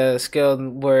has like a skill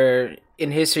where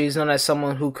in history he's known as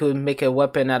someone who could make a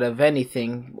weapon out of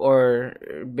anything or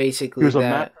he basically was a that.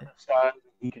 master of style,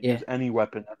 he could Yeah. use any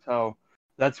weapon.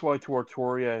 That's why to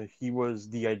Artoria he was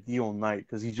the ideal knight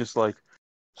because he's just like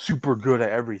super good at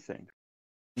everything.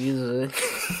 Usually.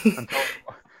 Until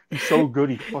he's so good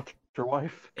he fucked your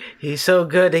wife. He's so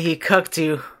good that he cucked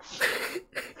you.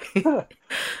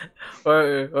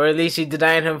 Or at least you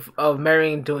denied him of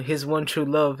marrying his one true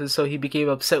love, and so he became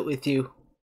upset with you.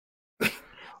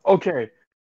 Okay,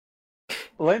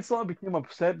 Lancelot became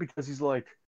upset because he's like,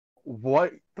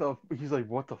 what the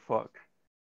fuck?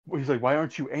 He's like, why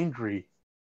aren't you angry?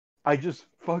 I just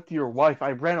fucked your wife.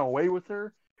 I ran away with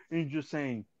her. And he's just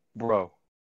saying, bro,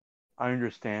 I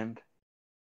understand.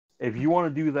 If you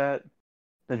want to do that,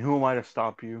 then who am I to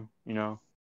stop you? You know,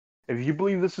 If you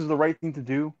believe this is the right thing to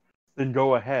do, then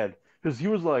go ahead. Because he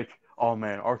was like, oh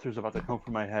man, Arthur's about to come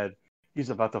for my head. He's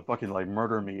about to fucking like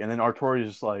murder me. And then Artorias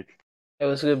just like, It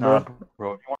was good, nah,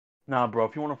 bro. bro.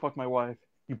 If you want to fuck my wife,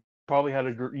 you probably have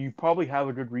a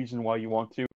good reason why you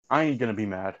want to. I ain't gonna be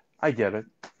mad. I get it.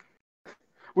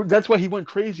 Well, that's why he went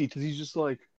crazy, because he's just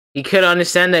like, He could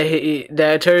understand that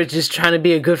that Artorias just trying to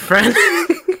be a good friend.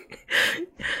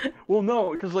 well,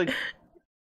 no, because like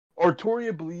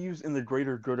Artoria believes in the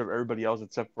greater good of everybody else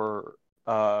except for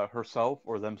herself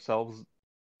or themselves.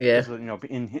 Yeah. Because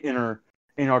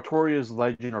in Artoria's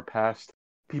legend or past,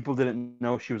 people didn't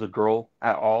know she was a girl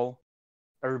at all.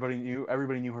 Everybody knew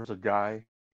her as a guy,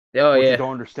 Oh which I yeah.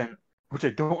 don't understand. Which I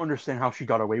don't understand how she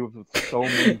got away with so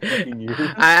many fucking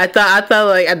years. I thought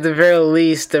like at the very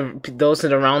least those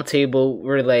in the round table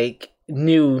were like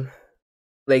knew,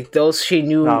 like those she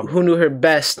knew Nah, who knew her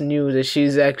best knew that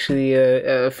she's actually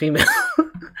a female.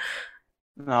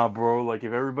 nah, bro. Like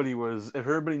if everybody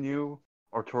knew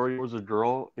Artoria was a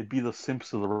girl, it'd be the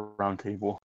simps of the round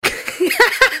table.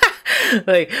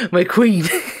 Like my queen.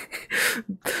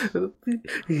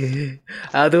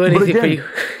 I'll do But anything for again, you.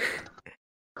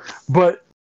 but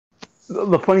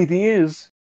the funny thing is,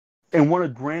 in one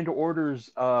of Grand Order's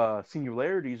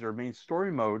singularities or main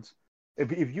story modes,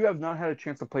 if you have not had a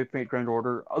chance to play Fate Grand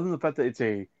Order, other than the fact that it's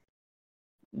a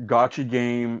gotcha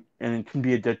game and it can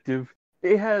be addictive,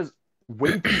 it has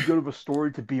way too good of a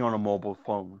story to be on a mobile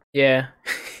phone. Yeah.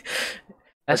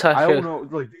 That's Like how I I don't feel.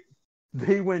 know, like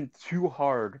they went too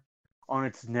hard on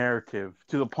its narrative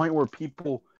to the point where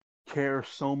people care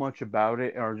so much about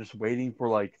it and are just waiting for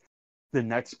like the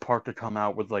next part to come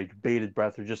out with like bated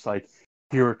breath or just like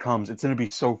here it comes. It's gonna be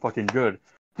so fucking good.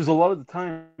 Because a lot of the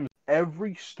time,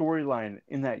 every storyline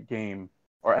in that game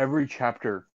or every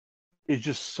chapter is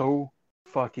just so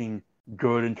fucking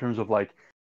good in terms of like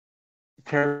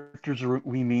characters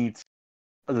we meet,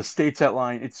 the states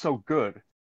outline. It's so good.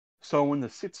 So when the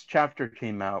sixth chapter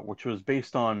came out, which was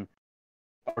based on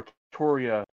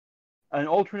Artoria, an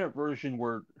alternate version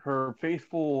where her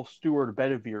faithful steward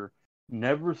Bedivere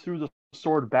never threw the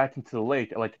sword back into the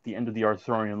lake, like at the end of the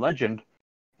Arthurian legend.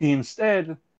 He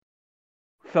instead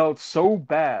felt so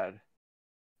bad.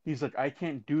 He's like, I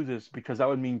can't do this because that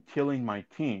would mean killing my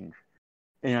king,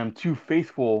 and I'm too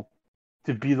faithful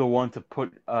to be the one to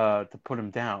put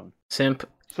him down. Simp.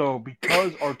 So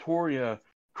because Artoria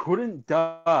couldn't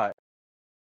die,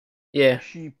 Yeah.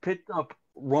 she picked up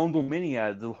Rondel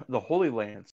Miniad, the Holy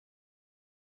Lance,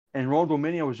 and Rondel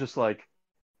Miniad was just like,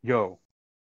 "Yo."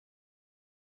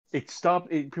 It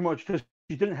stopped. It pretty much because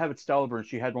she didn't have Excalibur and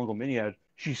she had Rondel Miniad.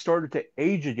 She started to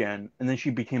age again, and then she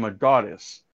became a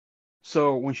goddess.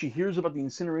 So when she hears about the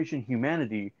incineration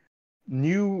humanity,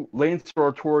 new Lancer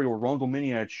Artorial Rondel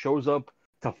Miniad shows up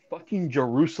to fucking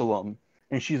Jerusalem,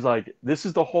 and she's like, "This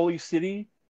is the holy city.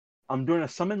 I'm going to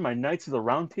summon my knights of the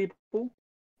Round Table.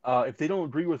 If they don't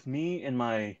agree with me and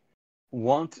my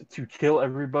want to kill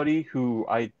everybody who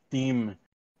I deem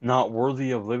not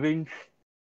worthy of living,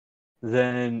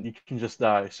 then you can just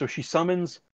die." So she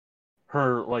summons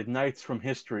her like knights from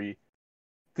history,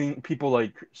 people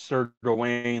like Sir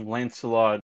Gawain,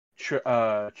 Lancelot,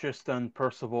 Tristan,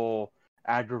 Percival,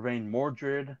 Agravain,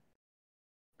 Mordred.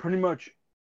 Pretty much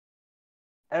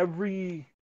every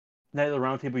Knight of the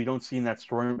Round Table you don't see in that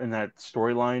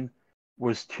storyline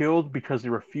was killed because they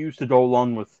refused to go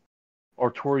along with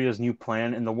Artoria's new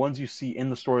plan, and the ones you see in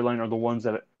the storyline are the ones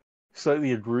that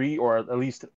slightly agree or at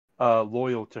least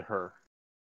loyal to her.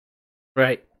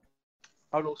 Right.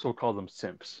 I'd also call them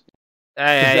simps. Because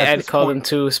at I'd this call them point,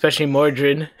 too, especially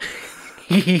Mordred.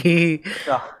 no,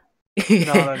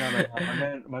 no.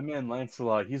 My man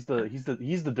Lancelot, he's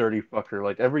the dirty fucker.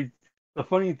 Like the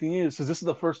funny thing is this is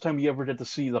the first time we ever get to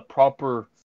see the proper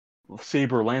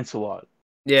Saber Lancelot,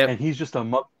 Yep. and he's just a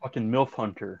motherfucking milf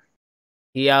hunter.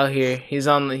 He out here. He's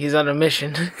on a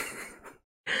mission.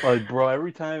 Like, bro,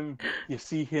 every time you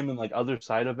see him in like other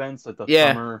side events,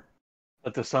 Yeah.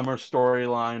 like the summer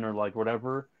storyline or like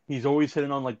whatever, he's always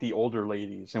hitting on like the older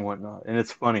ladies and whatnot, and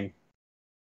it's funny.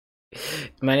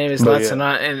 My name is But yeah,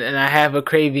 Lancelot, and I have a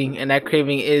craving, and that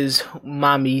craving is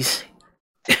mommies.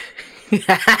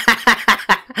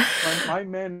 my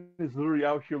man is literally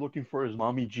out here looking for his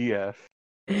mommy GF.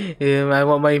 Yeah, I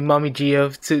want my mommy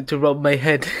GF to rub my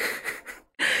head.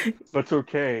 But it's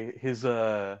okay. His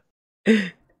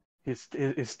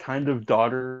kind of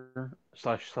daughter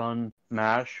slash son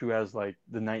Mash, who has like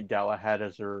the Knight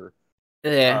Galahad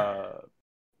Yeah. uh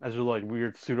as her like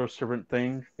weird pseudo servant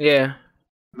thing. Yeah.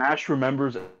 Mash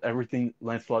remembers everything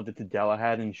Lancelot did to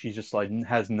Galahad, and she's just like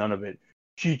has none of it.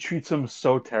 She treats him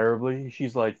so terribly.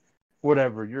 She's like,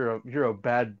 "Whatever, you're a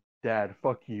bad dad.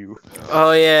 Fuck you.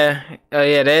 Oh yeah,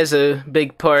 that is a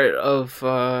big part of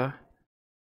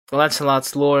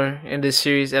Lancelot's lore in this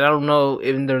series, and I don't know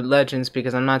in the legends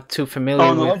because I'm not too Oh, familiar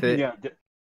in the with legend, it. yeah. In the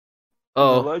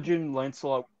Oh, legend,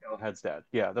 Lancelot was Galahad's dad.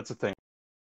 Yeah, that's a thing.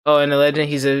 in the legend,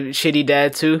 he's a shitty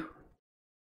dad too.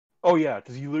 Oh yeah,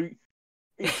 because he literally,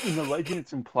 in the legend,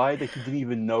 it's implied that he didn't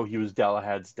even know he was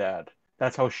Galahad's dad.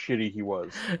 That's how shitty he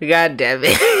was. God damn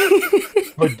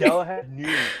it! But Galahad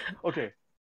knew. Okay,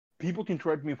 people can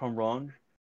correct me if I'm wrong.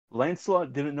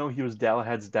 Lancelot didn't know he was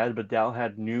Galahad's dad, but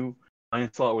Galahad knew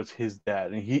Lancelot was his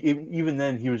dad, and he even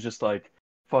then he was just like,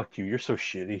 "Fuck you, you're so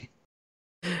shitty."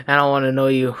 I don't want to know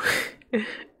you.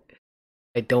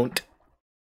 I don't.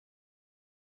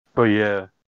 But yeah,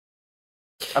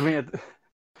 I mean,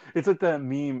 it's like that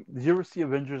meme. Did you ever see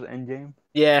Avengers Endgame?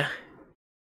 Yeah.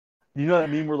 You know that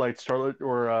meme where like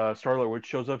Starlet Witch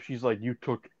shows up? She's like, "You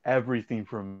took everything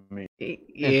from me," and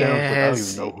Thanos is like, "I don't even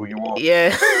Yes. know who you are."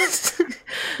 Yes.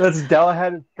 That's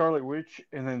Galahad and Scarlet Witch,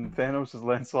 and then Thanos is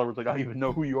Lancelot. Was like, "I don't even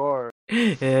know who you are."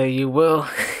 Yeah, you will.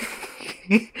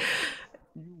 You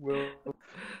will.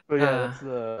 But yeah,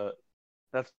 uh,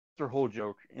 that's their whole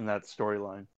joke in that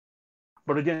storyline.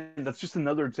 But again, that's just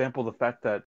another example of the fact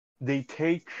that they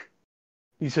take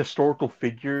these historical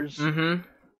figures. mm-hmm.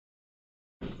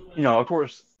 You know, of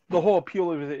course, the whole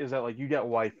appeal of it is that like you get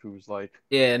waifus like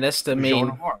Yeah, that's the Joan main.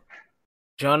 of Arc.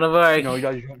 Joan of Arc. You know, you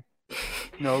got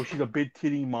she's a big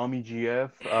titty mommy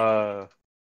GF.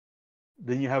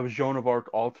 Then you have Joan of Arc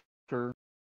alter,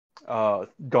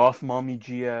 goth mommy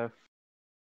GF.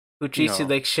 Who treats you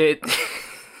like shit.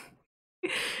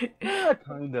 Yeah,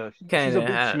 kinda. She's a bit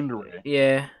tsundere.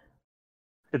 Yeah.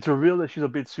 It's revealed that she's a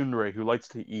bit tsundere who likes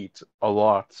to eat a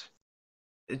lot.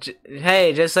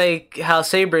 Hey, just like how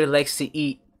Saber likes to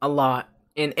eat a lot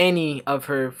in any of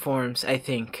her forms, I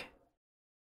think.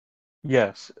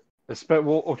 Yes.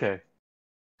 Well, okay.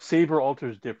 Saber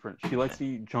alters different. She likes to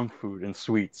eat junk food and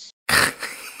sweets.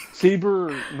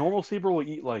 Normal Saber will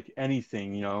eat like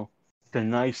anything, you know, the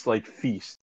nice like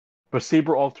feast. But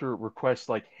Saber Alter requests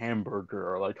like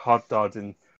hamburger or like hot dogs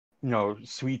and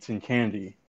sweets and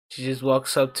candy. She just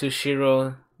walks up to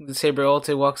Shiro. The Saber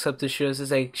Alter walks up to Shiro and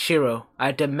says like, "Shiro,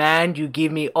 I demand you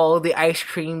give me all the ice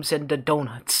creams and the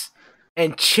donuts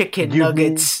and chicken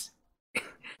nuggets.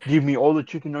 Give me all the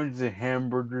chicken nuggets and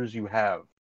hamburgers you have.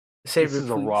 Saber, this is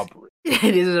please. A robbery.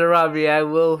 It is a robbery. I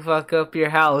will fuck up your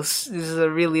house. This is a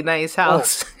really nice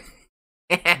house."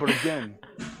 But again,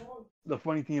 the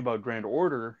funny thing about Grand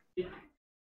Order,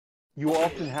 you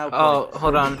often have.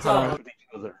 Hold on.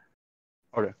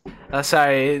 Okay.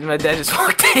 Sorry, my dad just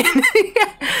walked in.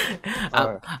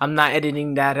 I'm not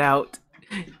editing that out.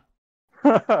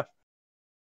 But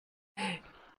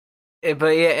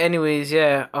yeah, anyways,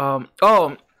 yeah.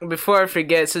 Before I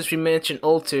forget, since we mentioned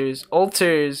altars,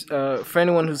 for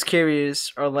anyone who's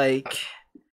curious, are like,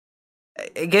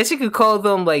 I guess you could call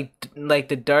them like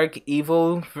the dark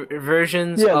evil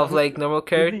versions of like normal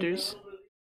characters.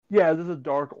 Yeah, there's a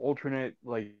dark alternate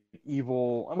like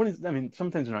evil. I mean,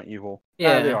 sometimes they're not evil.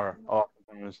 Yeah, they are.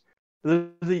 Oftentimes, there's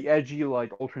the edgy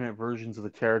like alternate versions of the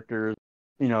characters.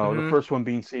 You know, the first one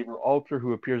being Saber Alter,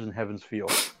 who appears in Heaven's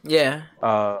Field. Yeah.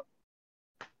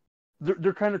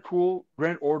 They're kind of cool.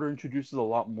 Grand Order introduces a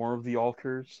lot more of the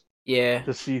alters. Yeah.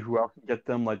 To see who else can get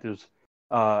them. Like there's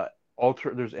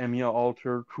Alter. There's Emiya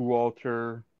Alter, Ku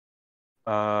Alter,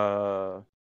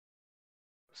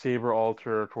 Saber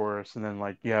Alter, of course, and then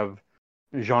like you have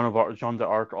Jeanne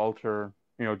d'Arc Alter.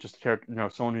 You know, just character.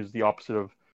 Someone who's the opposite of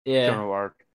Joan of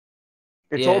Arc.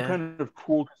 It's all kind of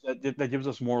cool because that gives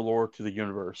us more lore to the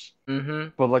universe. Mm-hmm.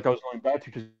 But like I was going back to,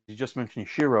 because you just mentioned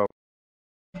Shiro.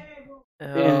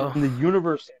 In the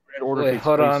universe that Grand Order takes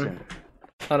place in.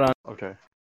 Hold on. Okay.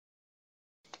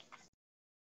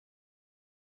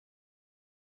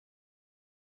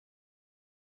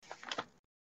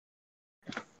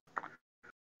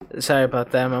 Sorry about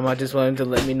that. My mom just wanted to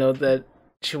let me know that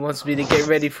she wants me to get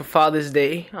ready for Father's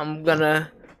Day. I'm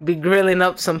gonna be grilling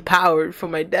up some power for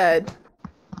my dad.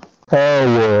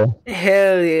 Hell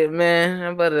yeah,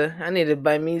 man! I need to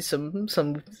buy me some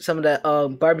of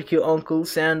that barbecue uncle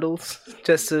sandals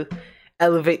just to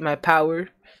elevate my power.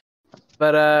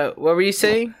 But what were you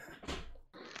saying?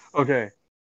 Okay,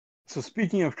 so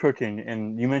speaking of cooking,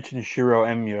 and you mentioned Shiro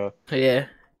Emiya. Yeah.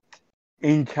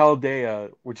 In Chaldea,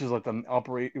 which is like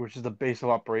which is the base of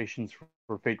operations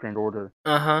for Fate Grand Order.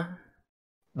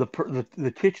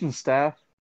 The kitchen staff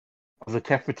of the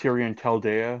cafeteria in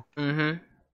Chaldea.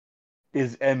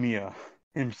 Is Emiya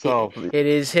himself. It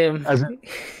is him.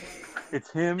 It's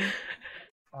him,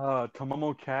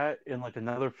 Tamamo Cat, and like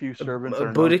another few servants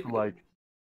are Boudica, like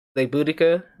Like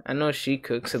Boudica, I know she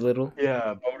cooks a little.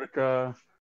 Yeah, Boudica,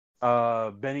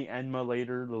 Benny Enma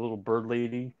later, the little bird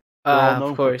lady. They're all Ah, of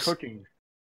known for course. cooking.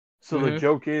 So the Mhm.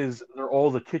 joke is they're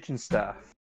all the kitchen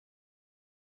staff.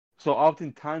 So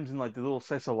oftentimes in like the little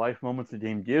slice of life moments the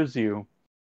game gives you,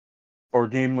 or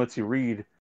game lets you read,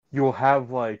 you'll have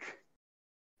like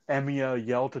Emiya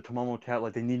yell to Tomomo Cat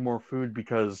like they need more food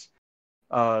because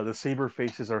the saber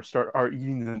faces are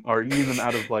eating them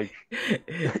out of like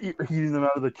eating them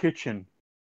out of the kitchen.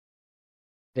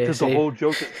 They Because the say, whole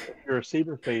joke is if you're a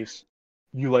saber face,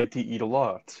 you like to eat a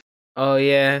lot. "Oh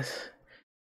yes."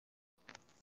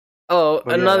 Oh,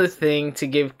 But yeah, another that's thing to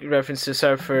give reference to.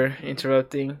 Sorry for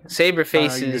interrupting. Saber you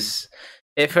could. faces.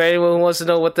 If anyone wants to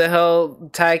know what the hell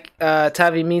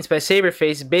Tavi means by saber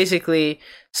face, basically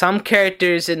some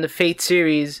characters in the Fate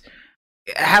series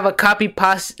have a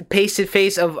pasted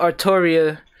face of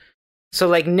Artoria. So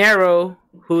like Nero,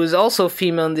 who is also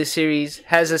female in this series,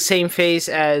 has the same face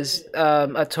as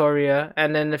Artoria,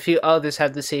 and then a few others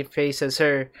have the same face as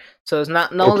her. So it's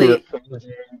not Okay, only. that's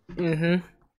Mm-hmm.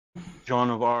 Joan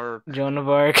of Arc. Joan of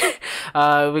Arc.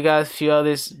 We got a few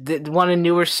others. One of the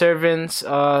newer servants.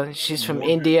 She's from Morgan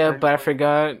India, but I Freeman.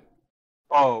 forgot.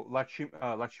 Oh,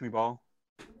 Lakshmi Ball.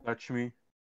 Lakshmi.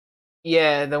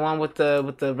 Yeah, the one with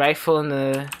the rifle and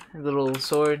the little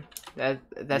sword.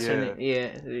 That's her name.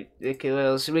 Yeah. Yeah. Okay, what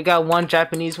else? We got one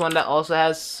Japanese one that also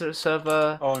has sort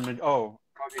of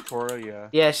Kagetora, yeah.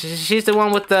 yeah. She's the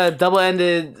one with the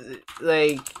double-ended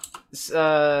like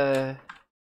uh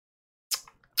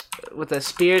with a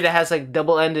spear that has like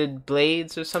double-ended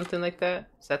blades or something like that.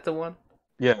 Is that the one?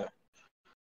 Yeah.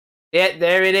 Yeah,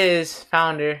 there it is.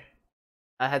 Found her.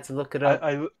 I had to look it I, up.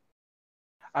 I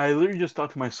I literally just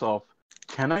thought to myself,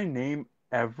 can I name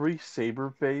every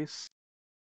saber face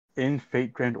in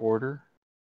Fate Grand Order?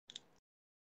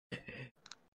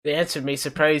 The answer may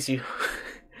surprise you.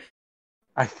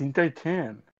 I think I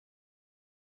can.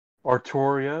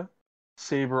 Artoria,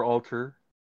 Saber Alter,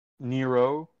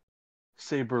 Nero,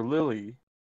 Saber Lily,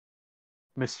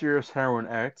 Mysterious Heroine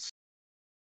X,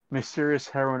 Mysterious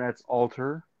Heroine X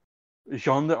Alter,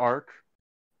 Jeanne d'Arc,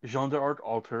 Jeanne d'Arc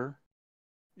Alter,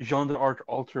 Jeanne d'Arc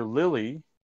Alter Lily,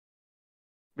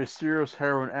 Mysterious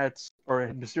Heroine X, or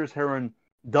Mysterious Heroine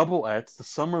Double X, the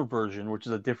summer version, which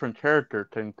is a different character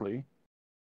technically,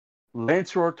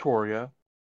 Lancer Artoria,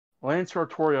 Lancer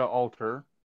Artoria Alter,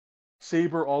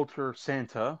 Saber Alter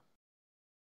Santa,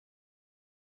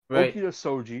 Right. Okita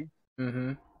Soji,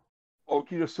 Mm-hmm.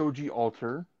 Okita Soji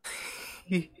Alter,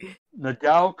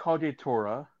 Nadao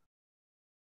Kagetora,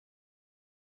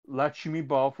 Lakshmi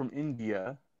Bal from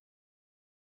India,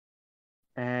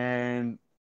 and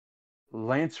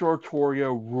Lancer Artoria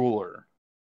Ruler.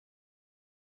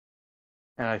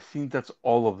 And I think that's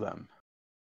all of them.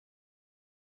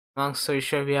 Long story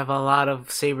short, we have a lot of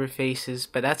saber faces,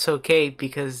 but that's okay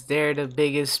because they're the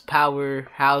biggest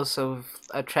powerhouse of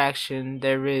attraction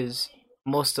there is.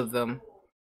 Most of them.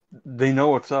 They know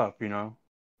what's up, you know?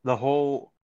 The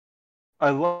whole.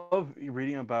 I love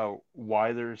reading about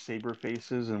why there's saber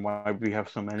faces and why we have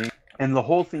so many. And the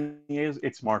whole thing is,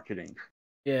 it's marketing.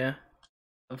 Yeah,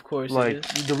 of course it Like is.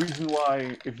 the reason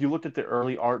why, if you look at the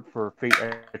early art for Fate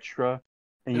Extra,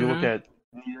 and you look Mm-hmm. at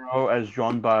Nero as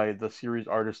drawn by the series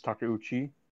artist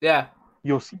Takeuchi, Yeah.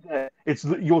 you'll see that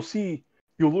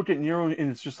you'll look at Nero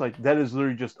and it's just like that is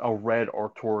literally just a red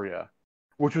Artoria,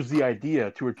 which was the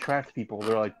idea to attract people.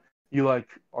 They're like, you like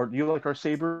our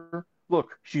saber?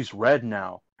 Look, she's red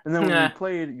now. And then when you Yeah.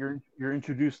 play it, you're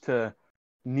introduced to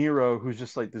Nero, who's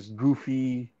just like this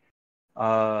goofy,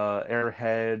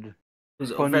 airhead,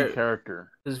 Who's funny very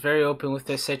character. who's very open with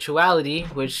their sexuality,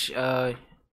 which I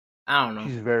don't know.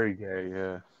 She's very gay,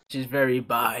 yeah. She's very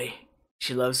bi.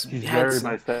 She loves She's very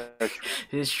handsome. bisexual.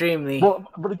 Extremely. Well,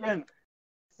 but again,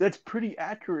 that's pretty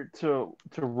accurate to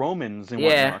Romans and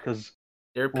Yeah. whatnot, because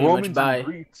They're pretty much Romans and bi.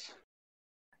 Greeks,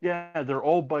 yeah, they're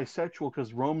all bisexual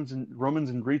because Romans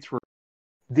and Greeks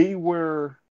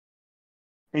were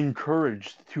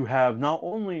encouraged to have not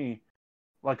only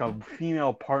like a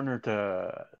female partner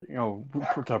to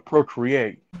to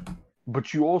procreate,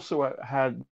 but you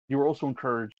were also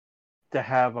encouraged to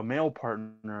have a male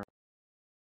partner,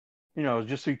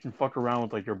 just so you can fuck around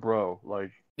with like your bro,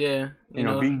 like Yeah.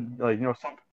 being like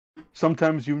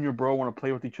sometimes you and your bro want to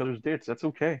play with each other's dicks. That's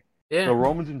okay. Yeah. The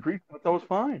Romans and Greeks thought that was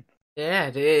fine. Yeah,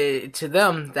 to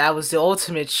them, that was the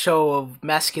ultimate show of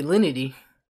masculinity.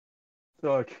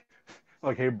 So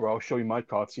hey bro, I'll show you my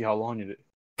cock. See how long it is.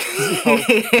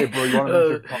 Hey bro, you want to oh,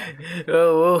 measure cock?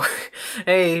 oh,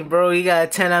 hey, bro, you got a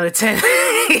 10 out of 10.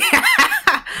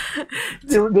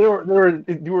 They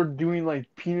were doing like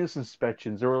penis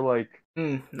inspections. They were like,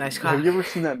 Nice Have cock. you ever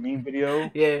seen that meme video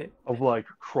Yeah. of like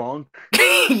Kronk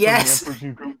from the Yes. Emperor's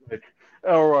New Groove? Like,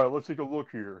 all right, let's take a look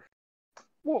here.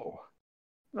 Whoa,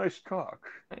 nice cock,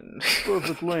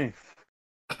 perfect length.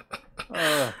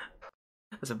 That's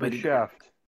a The buddy. shaft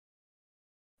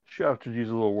could use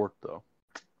a little work though.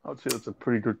 I'd say that's a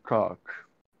pretty good cock.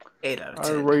 8 out of I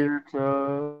 10. rate it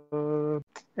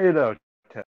 8 out of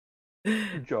 10.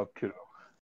 Good job, kiddo.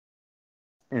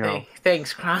 You know, Hey,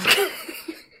 thanks, Kronk.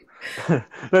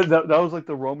 that was like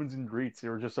the Romans and Greeks. They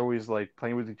were just always like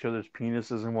playing with each other's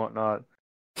penises and whatnot.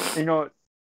 And, you know,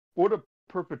 what a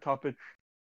perfect topic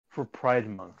for Pride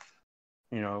Month.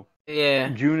 You know, Yeah.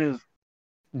 June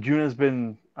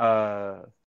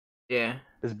Yeah.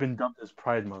 has been dubbed as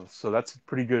Pride Month, so that's a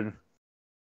pretty good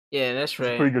Yeah, that's that's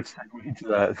a right. pretty good segue into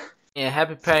that. Yeah,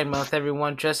 happy Pride Month,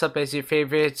 everyone. Dress up as your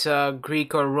favorite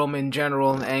Greek or Roman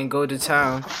general and go to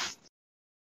town.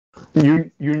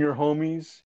 You and your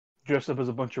homies dressed up as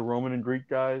a bunch of Roman and Greek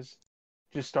guys,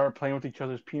 just start playing with each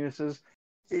other's penises.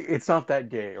 It's not that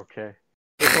gay, okay?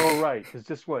 It's all right. It's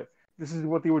just what this is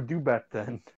what they would do back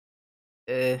then.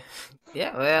 Uh,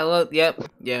 yeah, well, yep,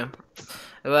 yeah.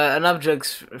 But enough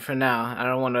jokes for now. I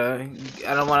don't want to.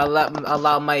 I don't want to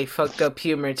allow my fucked up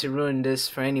humor to ruin this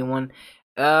for anyone.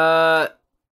 Uh,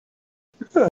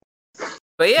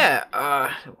 but yeah.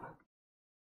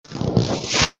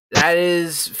 That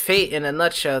is Fate in a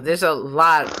nutshell. There's a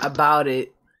lot about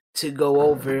it to go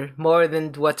over, more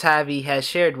than what Tavi has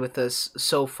shared with us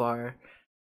so far.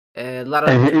 A lot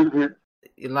of When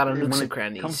nooks and it comes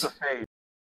crannies. to fate,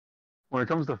 when it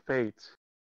comes to fate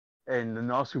and the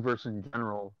Nasuverse in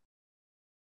general,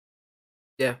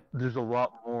 Yeah. there's a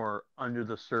lot more under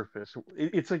the surface.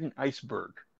 It's like an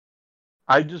iceberg.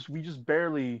 We just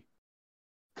barely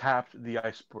tapped the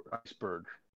iceberg.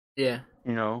 Yeah.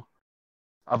 You know,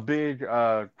 a big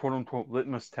quote unquote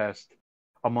litmus test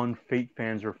among Fate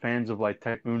fans or fans of like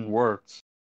Tech Moon works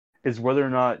is whether or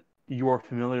not you are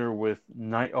familiar with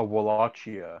Knight of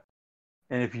Wallachia.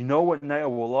 And if you know what Knight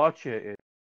of Wallachia is,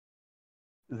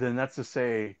 then that's to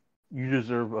say you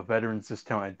deserve a veteran's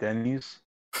discount at Denny's.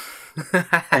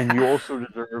 And you also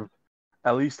deserve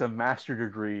at least a master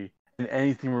degree in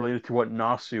anything related to what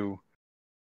Nasu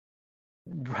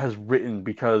has written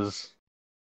because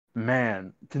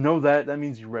man, to know that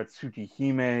means you read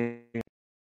Tsukihime,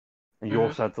 and you Mhm.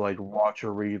 also have to like watch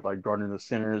or read like Garden of the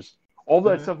Sinners. All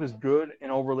that Mhm. stuff is good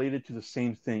and all related to the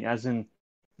same thing. As in,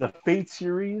 the Fate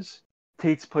series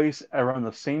takes place around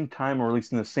the same time, or at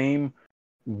least in the same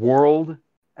world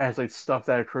as like stuff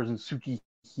that occurs in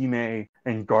Tsukihime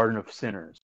and Garden of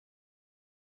Sinners.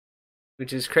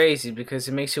 Which is crazy because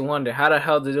it makes you wonder how the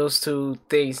hell did those two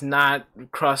things not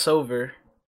cross over?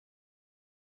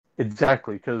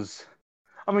 Exactly, because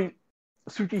I mean,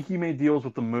 Tsukihime deals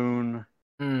with the moon,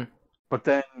 Mm. but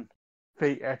then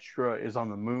Fate Extra is on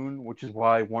the moon, which is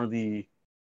why when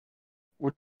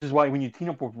you team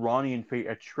up with Ronnie and Fate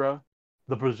Extra,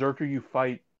 the berserker you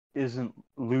fight isn't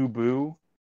Lu Bu,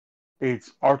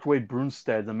 it's Archway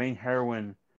Brunstead, the main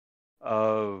heroine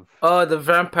of Oh, the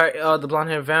vampire. Oh, the blonde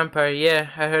hair vampire.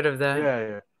 Yeah, I heard of that.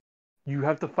 yeah. You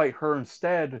have to fight her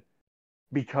instead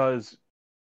because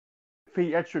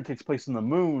Fate Extra takes place in the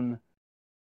moon,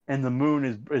 and the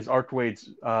moon is Archway's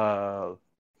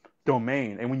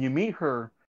domain. And when you meet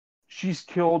her, she's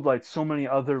killed like so many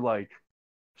other like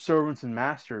servants and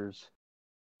masters.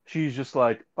 She's just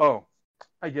like, oh,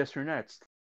 I guess you're next.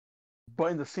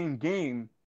 But in the same game,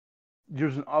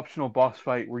 there's an optional boss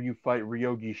fight where you fight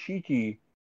Ryogi Shiki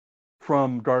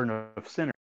from Garden of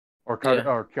Sinners Yeah.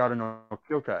 or Kyara no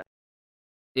Kyokai,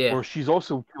 Yeah. where she's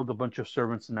also killed a bunch of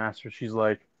servants and masters. She's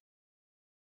like,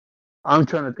 I'm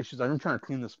trying to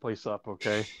clean this place up,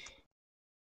 okay?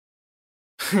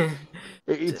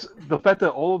 It's the fact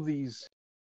that all of these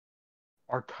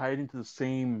are tied into the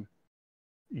same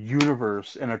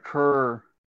universe and occur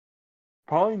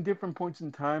probably in different points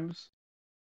in times.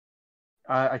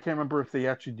 I can't remember if they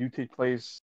actually do take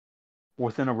place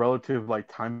within a relative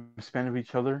like time span of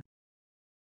each other,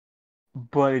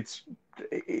 but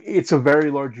it's a very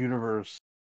large universe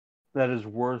that is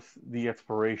worth the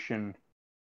exploration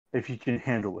if you can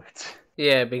handle it.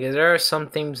 Yeah, because there are some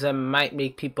things that might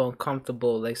make people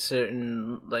uncomfortable, like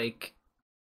certain like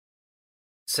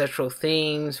sexual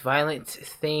themes, violent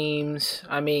themes.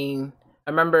 I mean,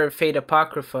 I remember Fate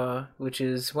Apocrypha, which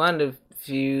is one of the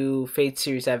few Fate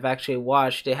series I've actually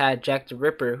watched. They had Jack the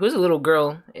Ripper, who's a little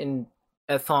girl in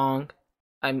a thong.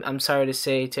 I'm sorry to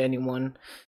say to anyone,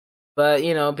 but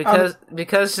you know I mean,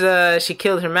 because she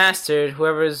killed her master,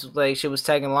 whoever's like she was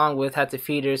tagging along with had to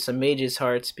feed her some mage's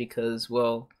hearts because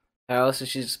well, how else is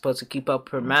she supposed to keep up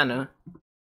her mana?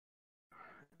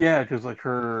 yeah, because like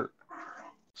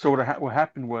So what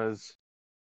happened was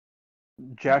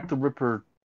Jack the Ripper.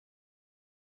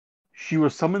 She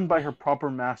was summoned by her proper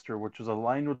master, which was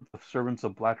aligned with the servants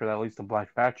of Black, or at least the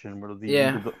Black faction, or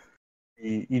Yeah.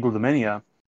 the Eagle Dominion.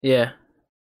 Yeah.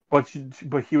 But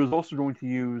he was also going to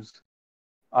use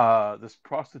this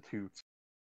prostitute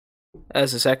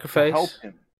As a to help sacrifice?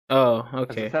 him Oh, as a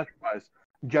okay. sacrifice.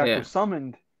 Jack Yeah. was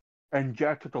summoned, and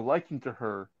Jack took a liking to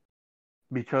her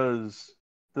because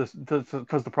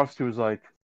the prostitute was like,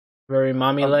 Very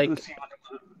mommy like.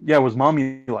 yeah, it was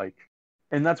mommy like,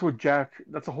 and that's what Jack.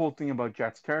 That's the whole thing about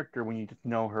Jack's character when you get to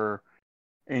know her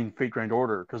in Fate Grand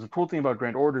Order. Because the cool thing about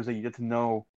Grand Order is that you get to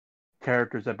know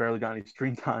characters that barely got any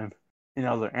screen time in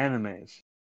other animes.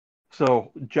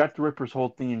 So Jack the Ripper's whole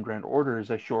thing in Grand Order is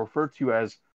that she'll refer to you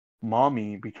as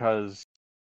mommy because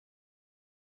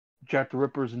Jack the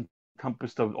Ripper is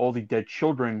encompassed of all the dead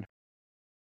children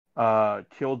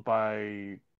killed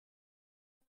by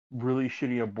really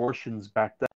shitty abortions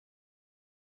back then,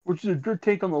 which is a good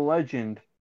take on the legend.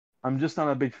 I'm just not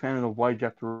a big fan of why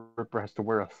Jack the Ripper has to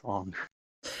wear a thong.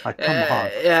 Like, come on.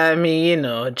 Yeah, I mean,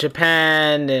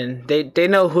 Japan, and they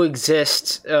know who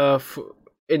exists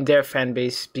in their fan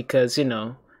base because,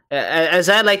 as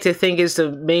I like to think is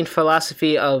the main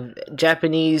philosophy of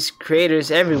Japanese creators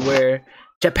everywhere,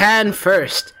 Japan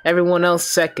first, everyone else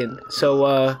second.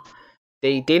 So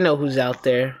they know who's out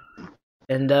there.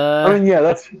 And I mean,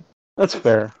 yeah, that's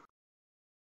fair.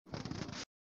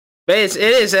 But it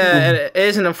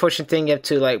is an unfortunate thing you have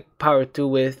to like power through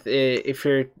with if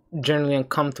you're generally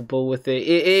uncomfortable with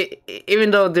it.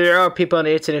 Even though there are people on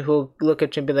the internet who look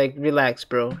at you and be like, "Relax,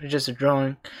 bro, it's just a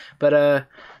drawing." But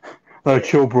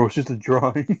chill, bro. It's just a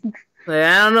drawing.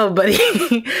 I don't know, buddy.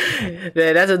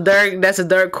 That's a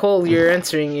dark hole you're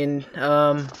entering in.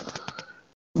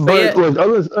 But yeah. look,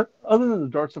 other than the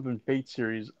Dark Stuff and Fate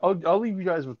series, I'll leave you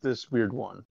guys with this weird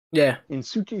one. Yeah. In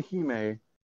Tsukihime,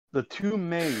 the two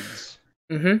maids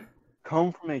Mm-hmm.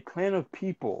 come from a clan of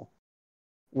people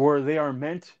where they are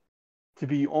meant to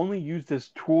be only used as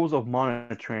tools of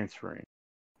mana transferring,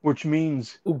 which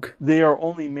means Oog. they are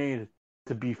only made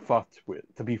to be fucked with,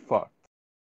 to be fucked.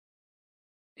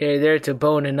 They're there to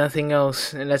bone and nothing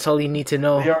else, and that's all you need to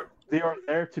know. They are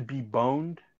there to be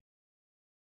boned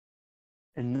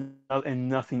and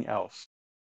nothing else.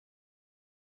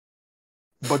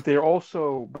 But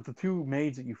the two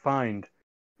maids that you find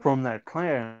from that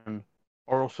clan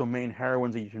are also main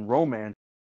heroines that you can romance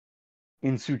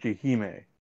in Tsukihime.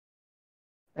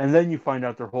 And then you find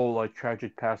out their whole like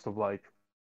tragic past of like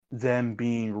them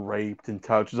being raped and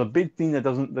touched. It's a big thing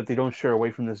that they don't share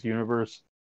away from this universe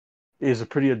is a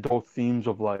pretty adult themes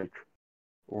of like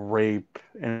rape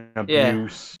and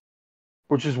abuse. Yeah.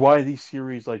 Which is why these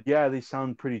series, like, yeah, they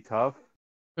sound pretty tough.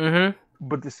 Mm-hmm.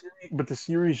 But the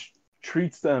series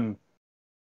treats them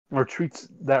or treats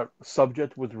that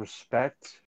subject with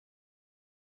respect.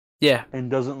 Yeah.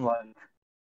 And doesn't like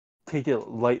take it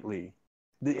lightly.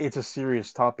 It's a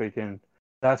serious topic, and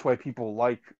that's why people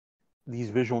like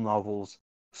these visual novels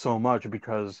so much,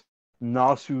 because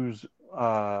Nasu's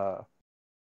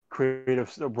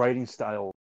creative writing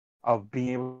style of being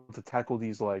able to tackle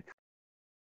these like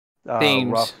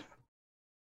rough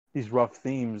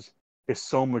themes is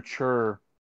so mature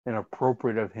and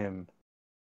appropriate of him,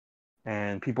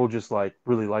 and people just like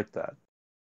really like that.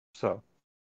 So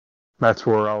that's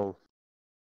my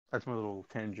little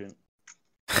tangent.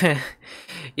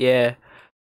 Yeah.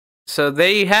 So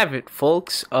there you have it,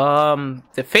 folks.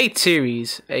 The Fate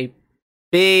series, a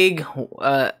big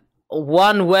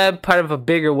one web, part of a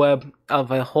bigger web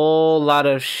of a whole lot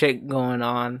of shit going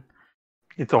on.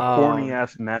 It's a horny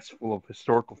ass mess full of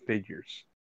historical figures.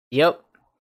 Yep.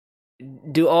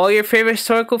 Do all your favorite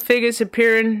historical figures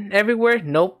appear in everywhere?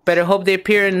 Nope. Better hope they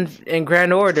appear in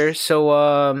Grand Order.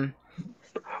 So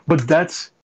But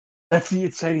that's the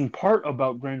exciting part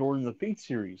about Grand Order and the Fate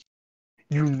series.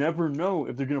 You never know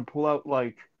if they're gonna pull out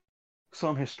like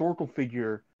some historical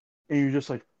figure, and you're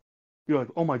like,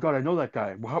 oh my god, I know that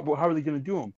guy. How are they gonna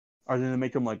do him? Are they gonna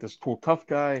make him like this cool tough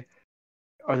guy?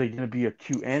 Are they gonna be a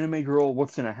cute anime girl?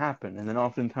 What's gonna happen? And then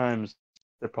oftentimes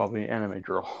they're probably an anime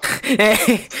girl.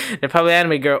 They're probably an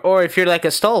anime girl. Or if you're like a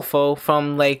Stolfo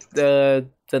from like the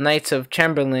Knights of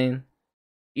Chamberlain,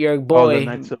 you're a boy. Oh, the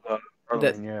Knights of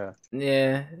Charlemagne, yeah.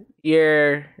 Yeah,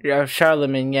 you're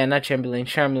Charlemagne. Yeah, not Chamberlain.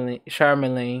 Charlemagne.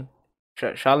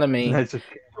 Knights of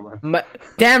Chamberlain.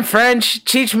 Damn French,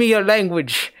 teach me your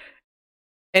language.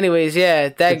 Anyways, yeah,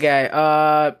 that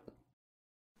guy.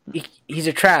 He's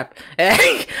a trap.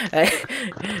 He's a.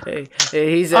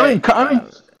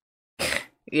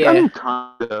 Yeah, he's a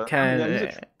trap,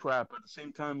 but at the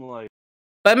same time, like.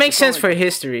 But it makes sense for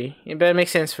history. But it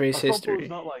makes sense for his history. It's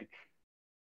not like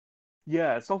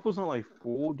Yeah, Selfo's not like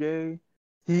full gay.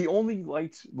 He only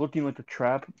likes looking like a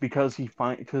trap because he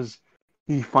finds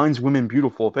women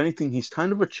beautiful. If anything, he's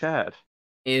kind of a Chad.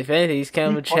 If anything, he's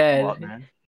kind He of a fucks a lot, Chad. man.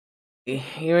 You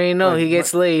already know Like he my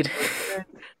gets laid.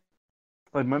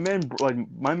 like my man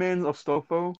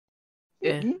Ostofo,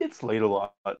 Yeah. he gets laid a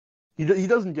lot. He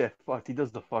doesn't get fucked. He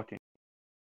does the fucking.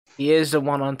 He is the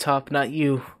one on top, not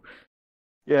you.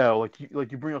 Yeah, like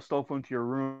you bring Ostofo into your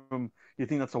room, you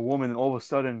think that's a woman, and all of a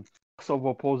sudden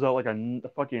Ostofo pulls out like a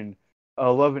fucking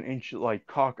 11-inch like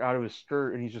cock out of his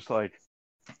skirt, and he's just like,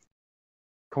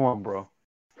 "Come on, bro,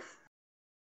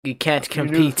 You can't you knew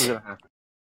this was compete. gonna happen."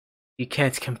 You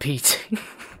can't compete.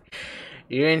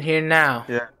 You're in here now.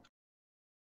 Yeah,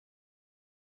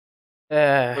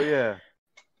 Uh, but yeah,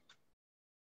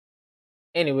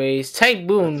 anyways, Type that's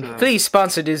Boon, please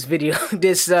sponsor this video,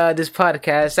 this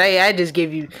podcast.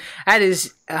 I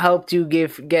just helped you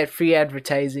get free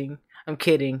advertising. I'm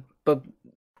kidding, but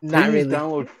not please really.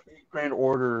 download Fate Grand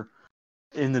Order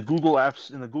in the Google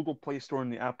apps, in the Google Play Store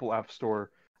and the Apple App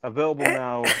Store. Available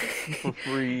now for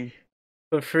free.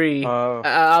 For free. Uh,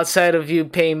 Outside of you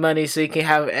paying money so you can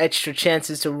have extra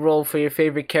chances to roll for your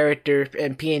favorite character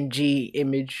and PNG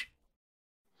image.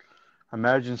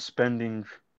 Imagine spending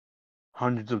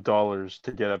hundreds of dollars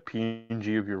to get a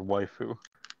PNG of your waifu.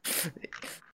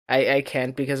 I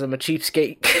can't because I'm a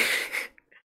cheapskate.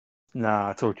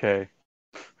 Nah, it's okay.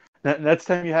 Next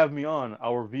time you have me on,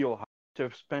 I'll reveal how much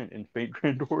I've spent in Fate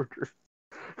Grand Order.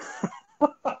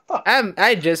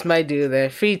 I just might do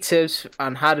that. Free tips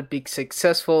on how to be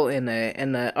successful in a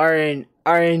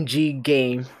RNG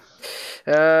game.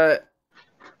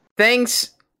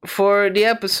 Thanks for the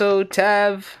episode,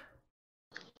 Tav.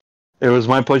 It was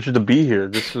my pleasure to be here.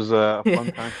 This was a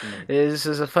fun time for me. This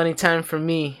is a funny time for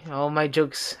me. All my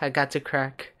jokes I got to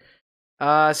crack.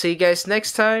 See you guys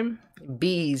next time.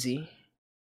 Be easy.